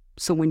 how.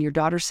 So when your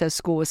daughter says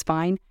school was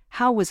fine,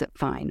 how was it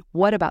fine?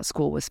 What about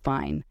school was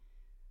fine?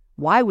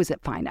 Why was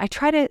it fine? I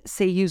try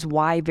to use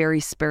why very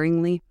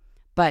sparingly,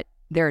 but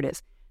there it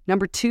is.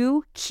 Number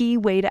 2, key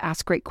way to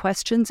ask great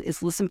questions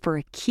is listen for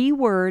a key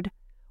word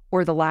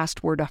or the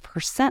last word of her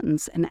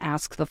sentence and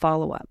ask the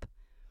follow-up.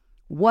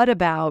 What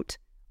about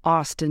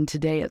Austin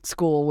today at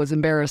school was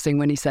embarrassing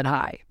when he said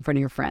hi in front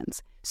of your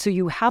friends? So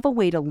you have a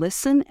way to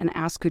listen and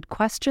ask good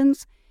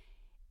questions,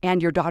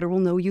 and your daughter will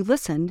know you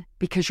listened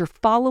because your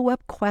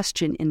follow-up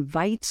question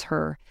invites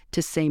her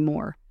to say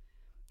more.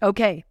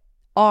 Okay,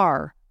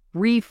 R,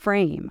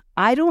 reframe.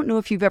 I don't know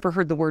if you've ever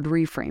heard the word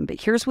reframe,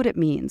 but here's what it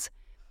means.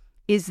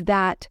 Is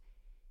that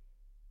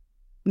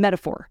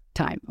metaphor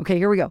time. Okay,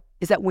 here we go.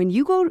 Is that when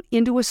you go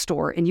into a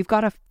store and you've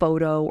got a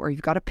photo or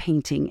you've got a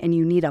painting and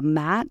you need a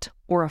mat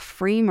or a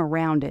frame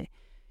around it,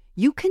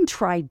 you can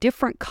try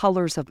different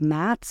colors of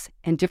mats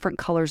and different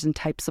colors and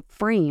types of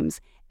frames,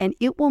 and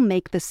it will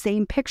make the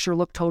same picture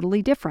look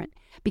totally different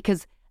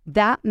because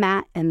that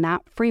mat and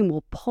that frame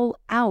will pull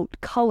out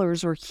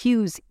colors or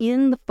hues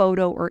in the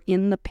photo or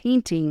in the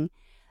painting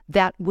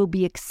that will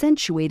be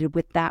accentuated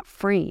with that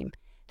frame.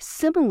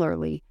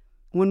 Similarly,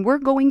 when we're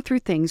going through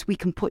things, we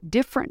can put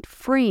different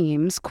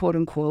frames, quote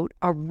unquote,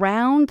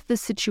 around the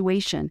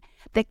situation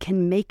that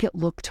can make it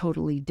look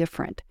totally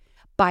different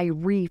by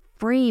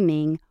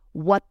reframing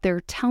what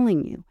they're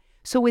telling you.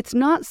 So it's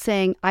not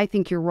saying, I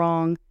think you're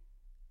wrong,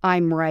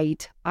 I'm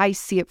right, I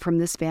see it from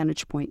this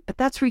vantage point. But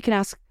that's where you can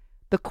ask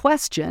the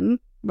question,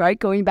 right?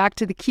 Going back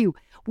to the cue,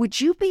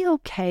 would you be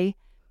okay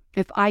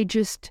if I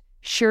just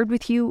shared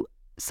with you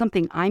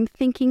something I'm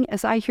thinking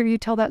as I hear you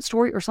tell that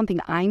story, or something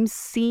I'm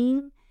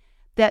seeing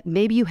that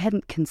maybe you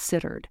hadn't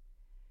considered?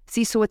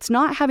 See, so it's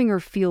not having her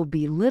feel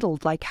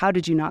belittled, like, how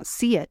did you not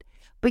see it?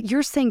 But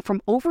you're saying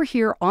from over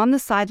here on the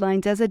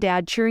sidelines as a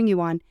dad cheering you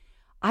on,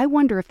 I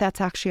wonder if that's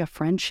actually a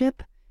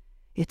friendship.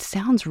 It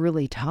sounds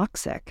really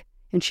toxic.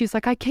 And she's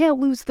like, I can't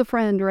lose the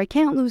friend, or I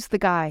can't lose the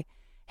guy.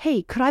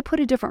 Hey, could I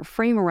put a different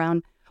frame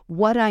around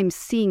what I'm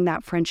seeing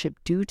that friendship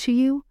do to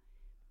you?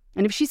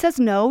 And if she says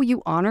no,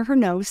 you honor her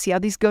no, see how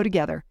these go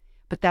together.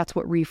 But that's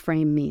what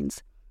reframe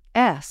means.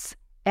 S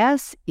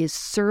is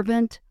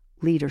servant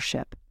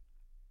leadership.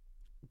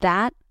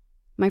 That,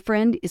 my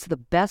friend, is the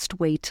best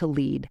way to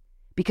lead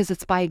because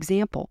it's by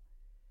example.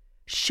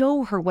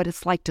 Show her what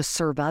it's like to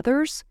serve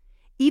others,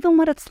 even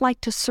what it's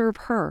like to serve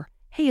her.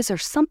 Hey, is there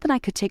something I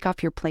could take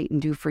off your plate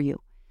and do for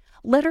you?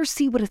 Let her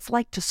see what it's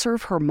like to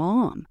serve her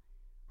mom,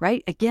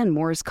 right? Again,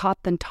 more is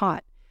caught than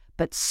taught.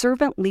 But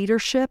servant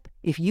leadership,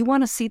 if you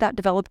want to see that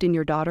developed in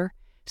your daughter,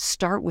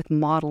 start with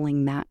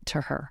modeling that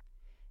to her.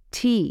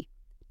 T,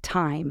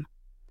 time.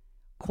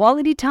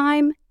 Quality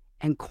time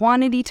and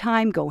quantity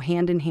time go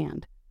hand in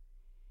hand.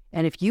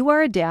 And if you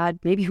are a dad,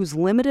 maybe who's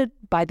limited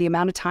by the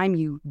amount of time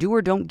you do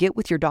or don't get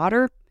with your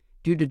daughter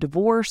due to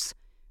divorce,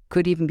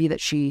 could even be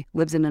that she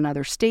lives in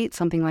another state,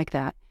 something like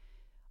that.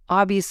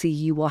 Obviously,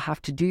 you will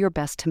have to do your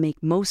best to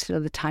make most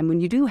of the time when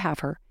you do have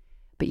her.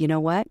 But you know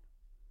what?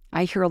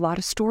 I hear a lot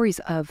of stories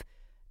of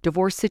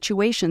divorce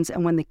situations,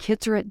 and when the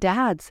kids are at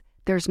dad's,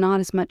 there's not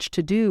as much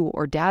to do,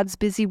 or dad's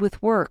busy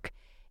with work,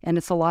 and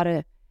it's a lot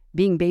of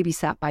being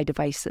babysat by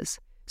devices.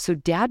 So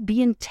dad,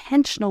 be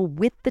intentional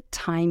with the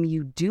time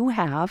you do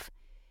have.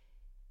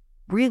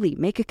 Really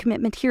make a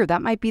commitment here.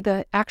 That might be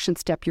the action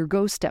step, your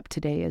go step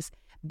today, is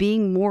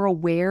being more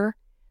aware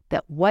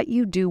that what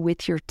you do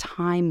with your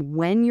time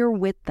when you're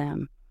with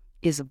them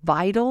is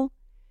vital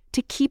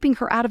to keeping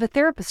her out of a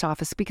therapist's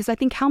office. Because I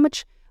think how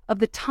much of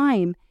the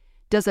time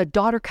does a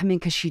daughter come in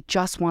because she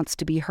just wants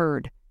to be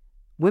heard?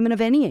 Women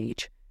of any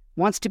age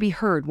wants to be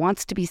heard,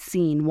 wants to be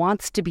seen,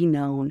 wants to be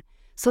known.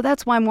 So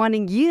that's why I'm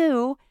wanting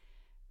you,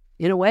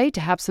 in a way, to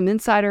have some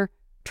insider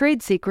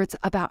trade secrets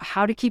about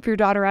how to keep your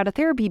daughter out of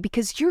therapy,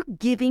 because you're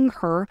giving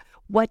her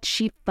what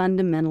she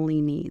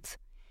fundamentally needs.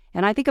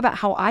 And I think about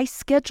how I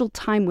schedule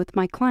time with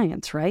my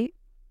clients, right?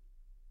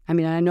 I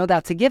mean, I know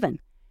that's a given.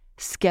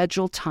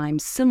 Schedule time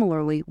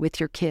similarly with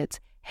your kids.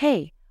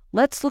 Hey,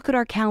 let's look at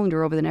our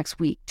calendar over the next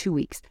week, 2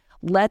 weeks.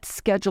 Let's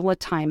schedule a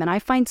time. And I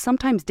find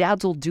sometimes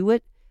dads will do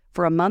it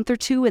for a month or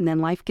two, and then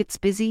life gets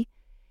busy,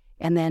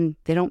 and then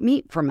they don't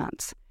meet for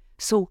months.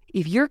 So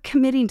if you're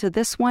committing to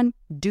this one,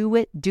 do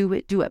it.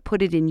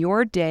 Put it in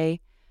your day,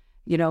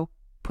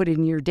 put it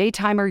in your day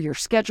timer, your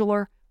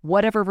scheduler,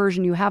 whatever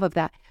version you have of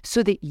that,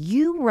 so that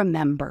you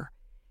remember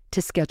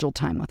to schedule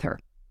time with her.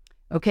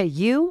 Okay,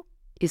 you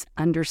is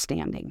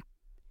understanding.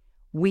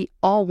 We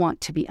all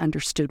want to be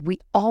understood. We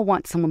all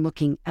want someone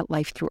looking at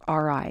life through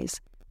our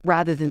eyes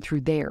rather than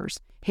through theirs.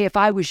 Hey, if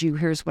I was you,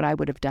 here's what I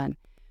would have done.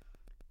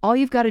 All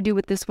you've got to do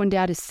with this one,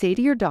 Dad, is say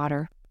to your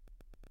daughter,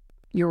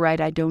 you're right,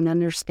 I don't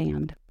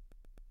understand,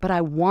 but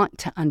I want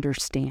to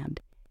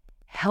understand.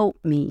 Help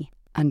me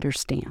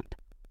understand.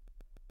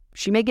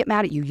 She may get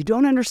mad at you. You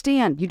don't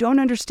understand. You don't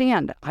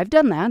understand. I've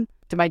done that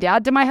to my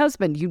dad, to my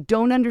husband. You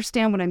don't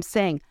understand what I'm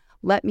saying.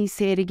 Let me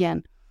say it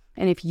again.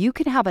 And if you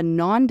can have a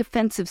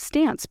non-defensive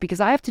stance, because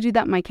I have to do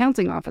that in my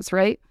counseling office,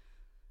 right?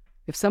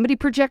 If somebody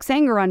projects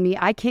anger on me,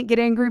 I can't get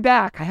angry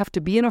back. I have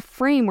to be in a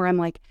frame where I'm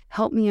like,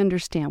 help me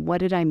understand. What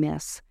did I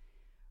miss?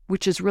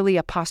 Which is really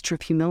a posture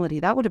of humility.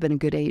 That would have been a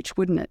good age,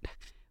 wouldn't it?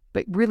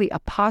 But really, a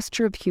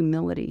posture of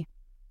humility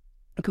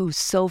goes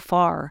so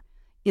far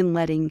in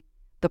letting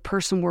the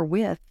person we're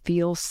with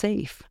feel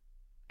safe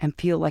and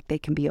feel like they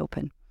can be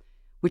open,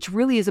 which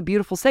really is a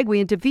beautiful segue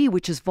into V,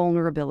 which is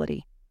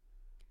vulnerability.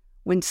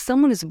 When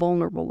someone is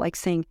vulnerable, like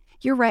saying,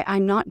 you're right,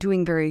 I'm not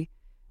doing very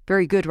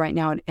good right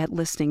now at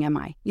listening, am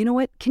I? You know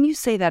what? Can you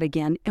say that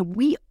again? And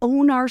we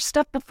own our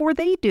stuff before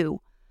they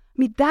do. I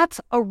mean, that's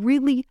a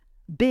really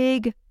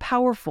big,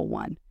 powerful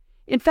one.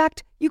 In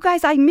fact, you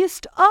guys, I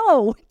missed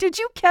O. Did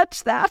you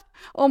catch that?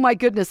 Oh my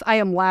goodness, I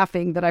am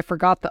laughing that I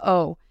forgot the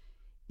O.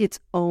 It's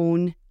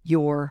own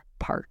your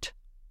part.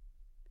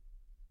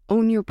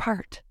 Own your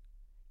part.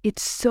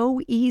 It's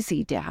so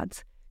easy,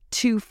 dads,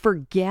 to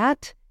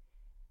forget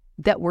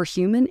that we're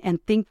human and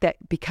think that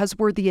because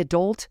we're the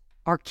adult,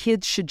 our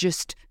kids should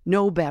just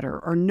know better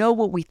or know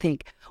what we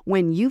think.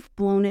 When you've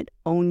blown it,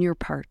 own your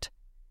part.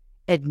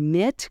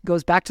 Admit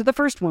goes back to the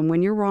first one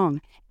when you're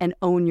wrong, and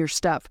own your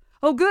stuff.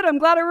 Oh, good. I'm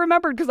glad I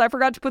remembered because I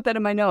forgot to put that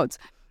in my notes.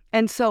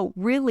 And so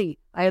really,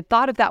 I had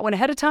thought of that one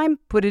ahead of time,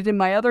 put it in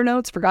my other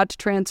notes, forgot to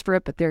transfer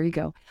it, but there you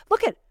go.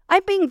 Look at,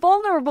 I'm being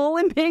vulnerable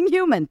and being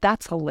human.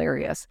 That's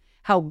hilarious.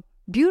 How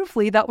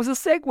beautifully that was a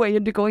segue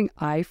into going,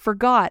 I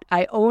forgot.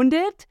 I owned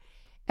it,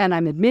 and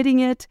I'm admitting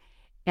it,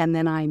 and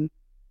then I'm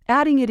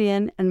adding it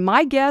in. And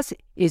my guess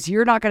is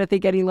you're not going to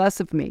think any less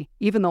of me,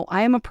 even though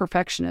I am a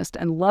perfectionist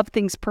and love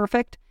things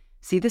perfect.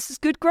 See, this is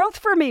good growth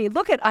for me.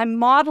 Look at, I'm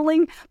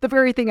modeling the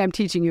very thing I'm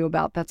teaching you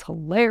about. That's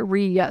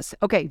hilarious.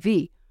 Okay,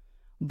 V,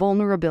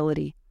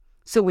 vulnerability.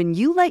 So when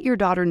you let your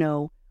daughter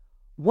know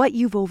what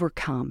you've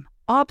overcome,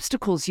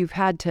 obstacles you've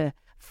had to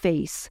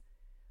face,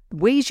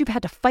 ways you've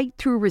had to fight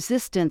through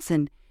resistance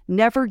and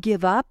never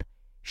give up,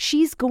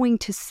 she's going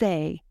to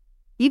say,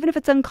 even if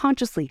it's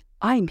unconsciously,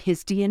 I'm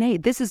his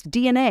DNA. This is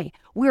DNA.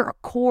 We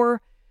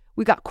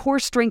got core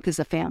strength as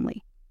a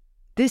family.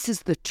 This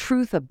is the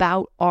truth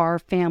about our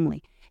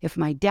family. If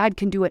my dad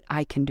can do it,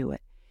 I can do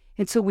it.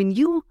 And so when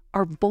you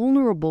are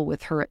vulnerable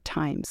with her at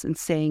times and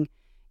saying,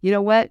 you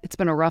know what, it's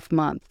been a rough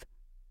month.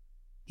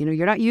 You know,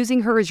 you're not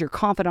using her as your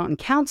confidant and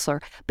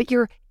counselor, but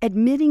you're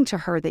admitting to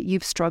her that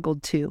you've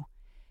struggled too.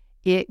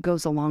 It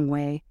goes a long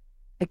way,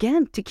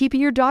 again, to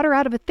keeping your daughter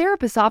out of a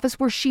therapist's office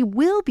where she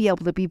will be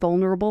able to be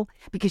vulnerable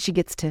because she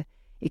gets to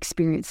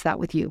experience that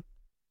with you.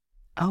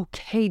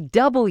 Okay,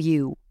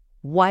 W,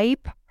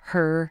 wipe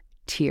her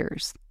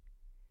tears.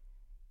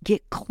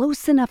 Get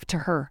close enough to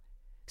her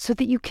so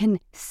that you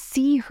can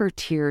see her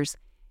tears.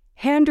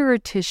 Hand her a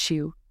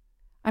tissue.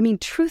 I mean,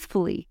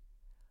 truthfully,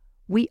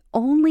 we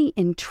only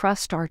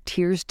entrust our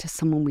tears to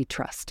someone we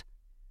trust.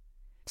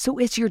 So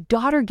as your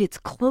daughter gets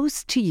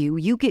close to you,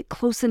 you get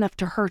close enough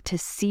to her to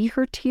see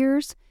her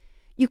tears.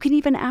 You can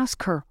even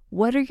ask her,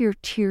 what are your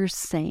tears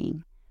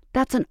saying?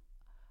 That's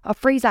a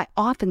phrase I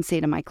often say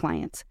to my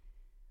clients.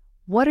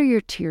 What are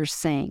your tears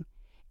saying?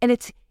 And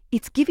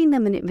it's giving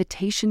them an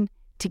invitation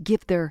to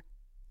give their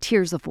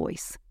tears a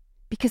voice,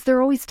 because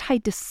they're always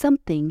tied to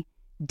something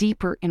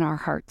deeper in our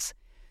hearts.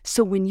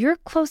 So when you're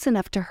close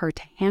enough to her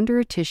to hand her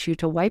a tissue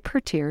to wipe her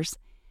tears,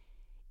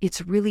 it's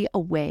really a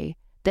way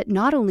that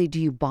not only do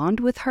you bond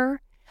with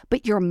her,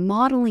 but you're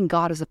modeling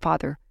God as a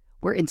father,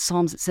 where in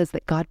Psalms it says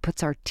that God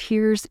puts our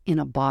tears in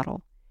a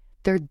bottle.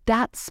 They're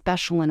that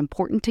special and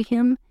important to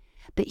him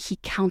that he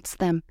counts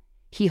them,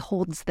 he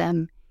holds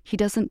them, he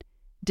doesn't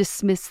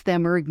dismiss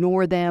them or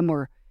ignore them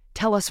or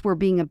tell us we're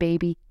being a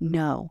baby.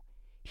 No.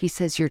 He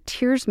says, your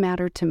tears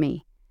matter to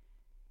me.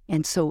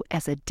 And so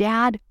as a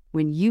dad,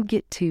 when you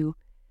get to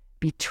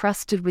be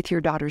trusted with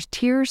your daughter's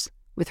tears,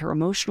 with her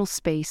emotional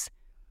space,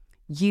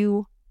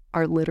 you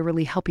are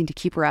literally helping to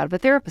keep her out of a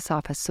therapist's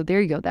office. So there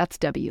you go. That's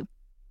W.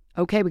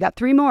 Okay, we got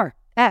 3 more.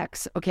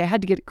 X. Okay, I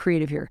had to get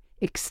creative here.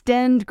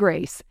 Extend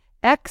grace.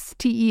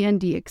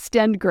 XTEND,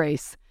 extend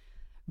grace.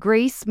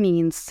 Grace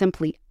means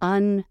simply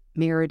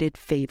unmerited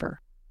favor.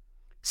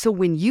 So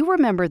when you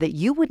remember that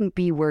you wouldn't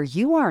be where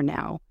you are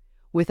now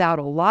without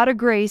a lot of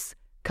grace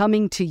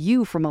coming to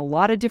you from a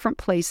lot of different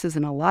places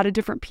and a lot of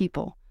different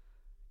people,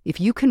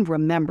 if you can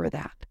remember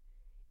that,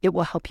 it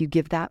will help you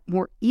give that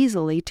more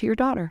easily to your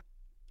daughter.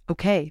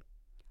 Okay,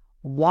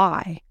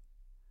 why?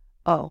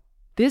 Oh,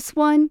 this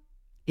one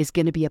is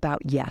going to be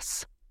about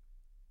yes.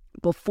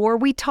 Before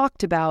we were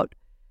talking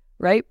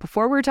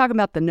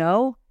about the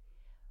no,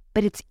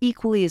 but it's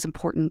equally as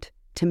important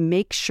to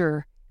make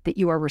sure that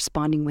you are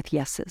responding with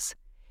yeses.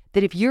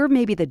 That if you're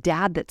maybe the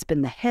dad that's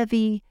been the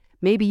heavy,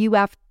 maybe you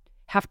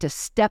have to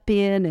step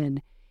in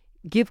and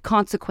give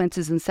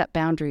consequences and set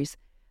boundaries.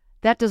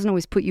 That doesn't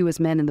always put you as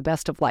men in the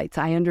best of lights.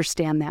 I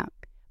understand that.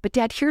 But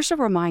Dad, here's a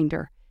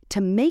reminder to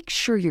make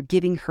sure you're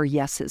giving her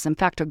yeses. In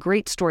fact, a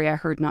great story I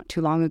heard not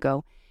too long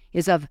ago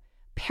is of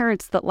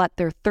parents that let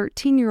their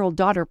 13-year-old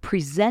daughter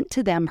present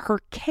to them her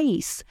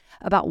case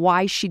about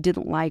why she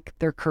didn't like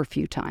their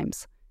curfew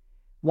times,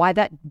 why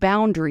that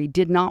boundary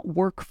did not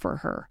work for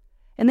her.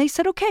 And they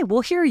said, okay,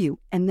 we'll hear you.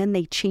 And then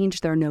they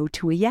changed their no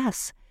to a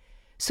yes.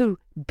 So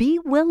be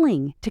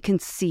willing to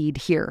concede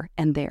here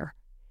and there,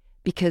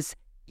 because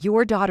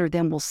your daughter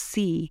then will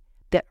see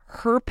that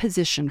her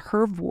position,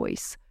 her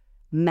voice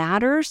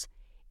matters,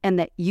 and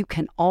that you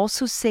can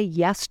also say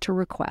yes to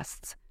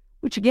requests,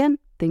 which again,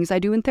 things I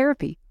do in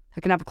therapy. I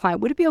can have a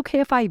client, would it be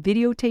okay if I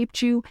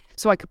videotaped you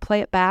so I could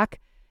play it back?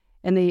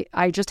 And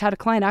I just had a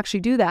client actually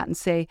do that and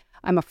say,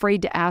 I'm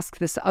afraid to ask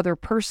this other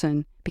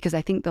person because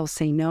I think they'll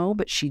say no,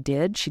 but she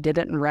did. She did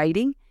it in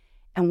writing.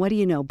 And what do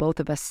you know? Both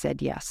of us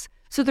said yes.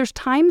 So there's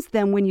times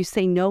then when you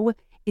say no,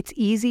 it's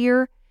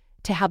easier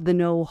to have the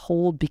no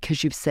hold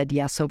because you've said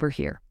yes over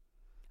here.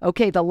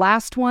 Okay, the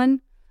last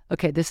one.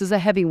 Okay, this is a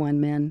heavy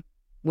one, men.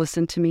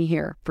 Listen to me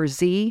here. For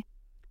Z,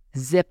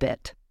 zip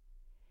it.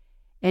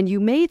 And you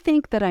may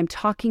think that I'm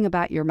talking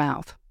about your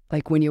mouth.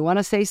 Like when you want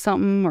to say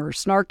something or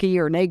snarky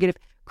or negative,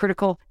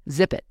 critical,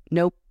 zip it.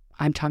 Nope,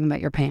 I'm talking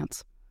about your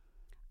pants.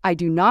 I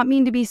do not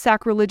mean to be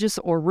sacrilegious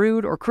or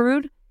rude or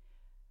crude,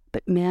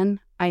 but men,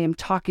 I am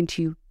talking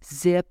to you,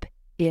 zip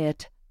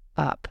it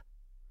up.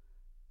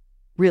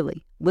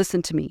 Really,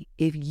 listen to me.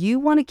 If you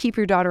want to keep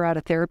your daughter out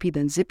of therapy,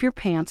 then zip your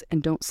pants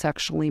and don't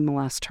sexually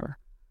molest her.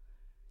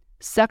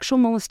 Sexual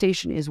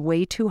molestation is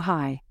way too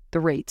high, the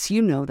rates.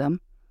 You know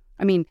them.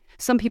 I mean,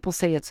 some people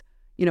say it's,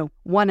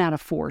 1 out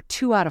of 4,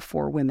 2 out of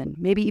 4 women,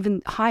 maybe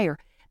even higher.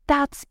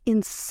 That's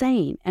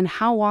insane. And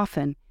how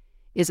often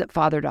is it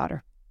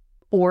father-daughter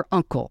or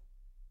uncle,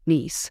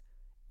 niece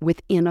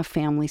within a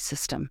family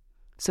system?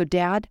 So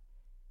Dad,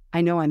 I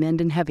know I'm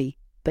ending heavy,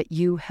 but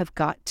you have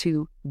got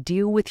to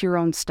deal with your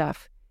own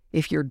stuff.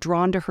 If you're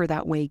drawn to her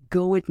that way,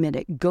 go admit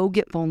it. Go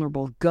get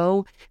vulnerable.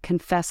 Go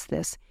confess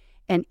this.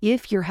 And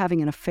if you're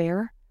having an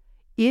affair,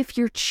 if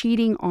you're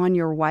cheating on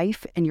your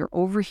wife and you're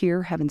over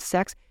here having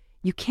sex,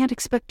 you can't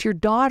expect your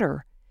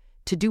daughter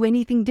to do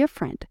anything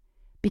different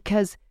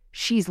because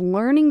she's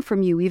learning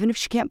from you. Even if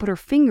she can't put her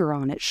finger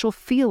on it, she'll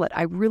feel it.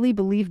 I really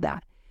believe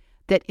that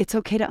it's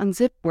okay to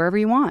unzip wherever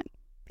you want.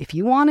 If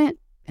you want it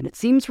and it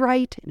seems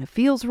right and it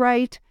feels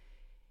right,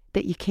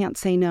 that you can't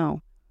say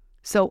no.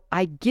 So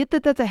I get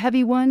that that's a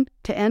heavy one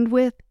to end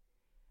with,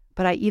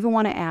 but I even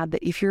want to add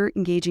that if you're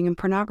engaging in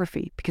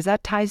pornography, because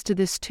that ties to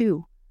this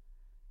too,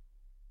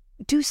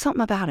 do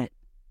something about it.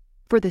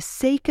 For the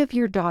sake of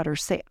your daughter,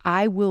 say,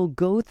 I will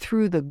go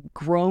through the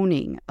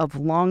groaning of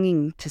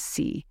longing to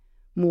see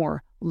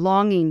more,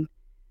 longing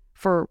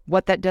for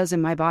what that does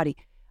in my body.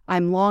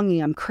 I'm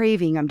longing, I'm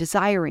craving, I'm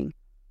desiring.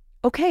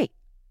 Okay,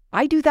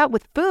 I do that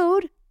with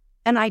food,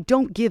 and I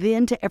don't give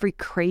in to every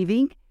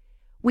craving.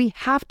 We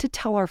have to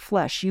tell our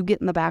flesh, you get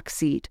in the back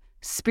seat.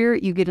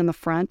 Spirit, you get in the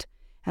front.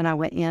 And I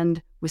will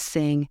end with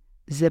saying,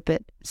 zip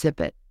it, zip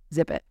it,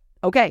 zip it.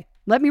 Okay,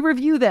 let me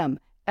review them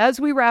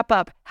as we wrap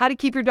up. How to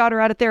keep your daughter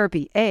out of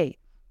therapy. A,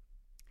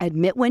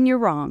 admit when you're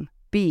wrong.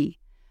 B,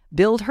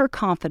 build her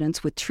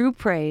confidence with true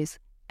praise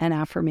and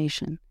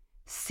affirmation.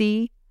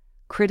 C,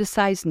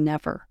 criticize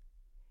never.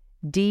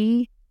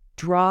 D,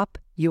 drop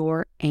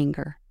your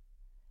anger.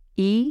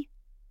 E,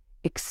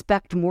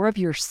 expect more of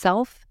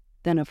yourself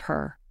than of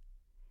her.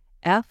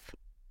 F,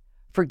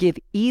 forgive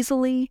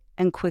easily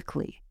and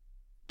quickly.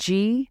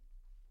 G,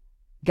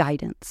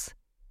 guidance.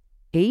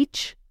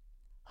 H,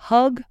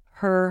 hug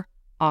her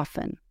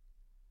often.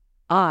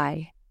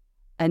 I,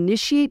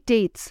 initiate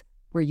dates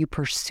where you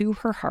pursue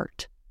her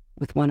heart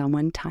with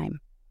one-on-one time.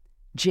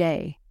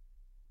 J,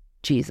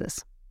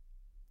 Jesus.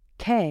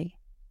 K,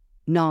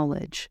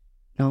 knowledge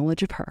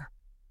of her.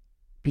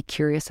 Be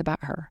curious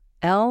about her.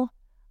 L,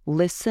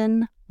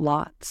 listen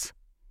lots.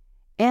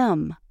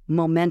 M,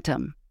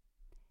 momentum.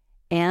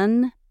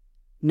 N,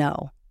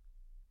 no.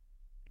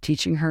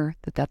 Teaching her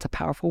that that's a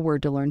powerful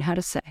word to learn how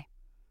to say.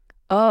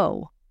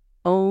 O,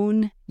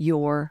 own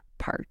your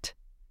part.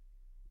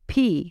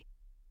 P,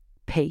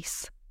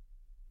 pace.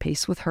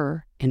 Pace with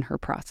her in her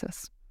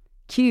process.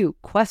 Q,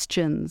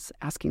 questions.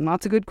 Asking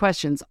lots of good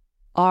questions.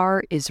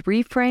 R is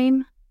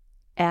reframe.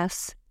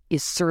 S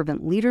is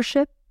servant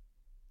leadership.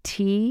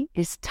 T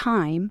is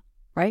time,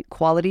 right?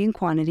 Quality and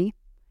quantity.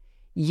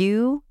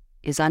 U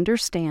is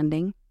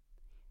understanding.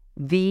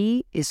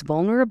 V is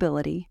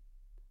vulnerability.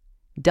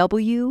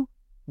 W,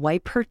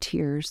 wipe her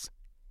tears.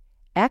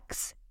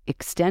 X,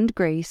 extend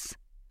grace.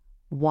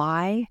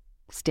 Y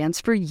stands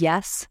for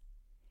yes.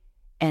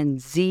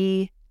 And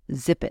Z,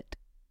 zip it.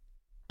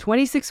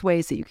 26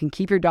 ways that you can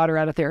keep your daughter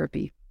out of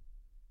therapy.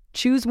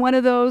 Choose one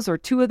of those or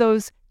two of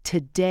those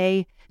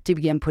today to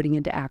begin putting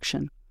into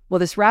action. Well,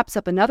 this wraps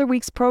up another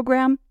week's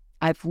program.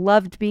 I've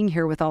loved being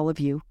here with all of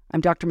you.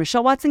 I'm Dr.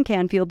 Michelle Watson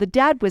Canfield, the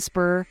Dad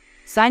Whisperer,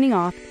 signing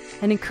off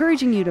and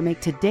encouraging you to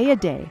make today a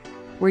day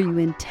where you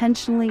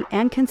intentionally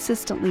and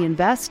consistently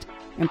invest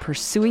in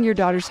pursuing your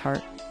daughter's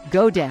heart.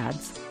 Go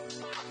Dads.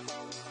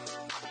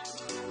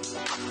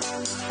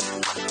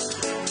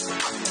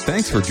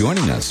 Thanks for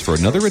joining us for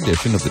another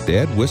edition of the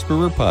Dad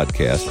Whisperer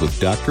podcast with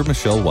Dr.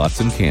 Michelle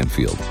Watson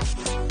Canfield.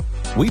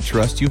 We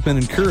trust you've been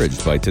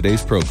encouraged by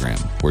today's program,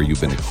 where you've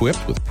been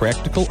equipped with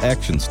practical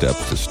action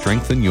steps to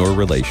strengthen your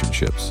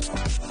relationships.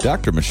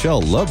 Dr.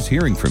 Michelle loves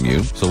hearing from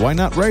you, so why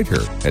not write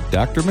her at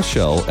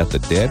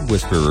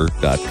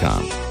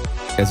drmichelle@thedadwhisperer.com.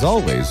 As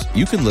always,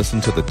 you can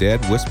listen to the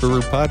Dad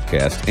Whisperer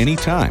podcast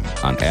anytime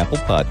on Apple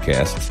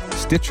Podcasts,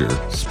 Stitcher,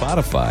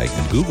 Spotify,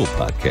 and Google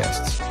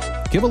Podcasts.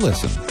 Give a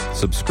listen,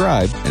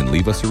 subscribe, and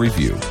leave us a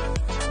review.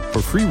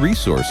 For free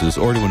resources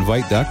or to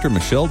invite Dr.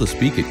 Michelle to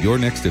speak at your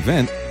next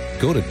event,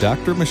 go to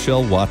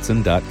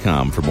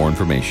drmichellewatson.com for more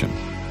information.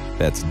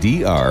 That's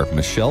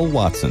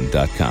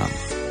drmichellewatson.com.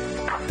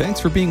 Thanks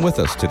for being with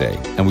us today,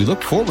 and we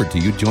look forward to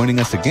you joining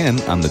us again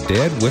on the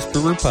Dad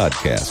Whisperer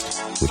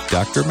podcast with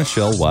Dr.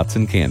 Michelle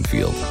Watson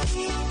Canfield.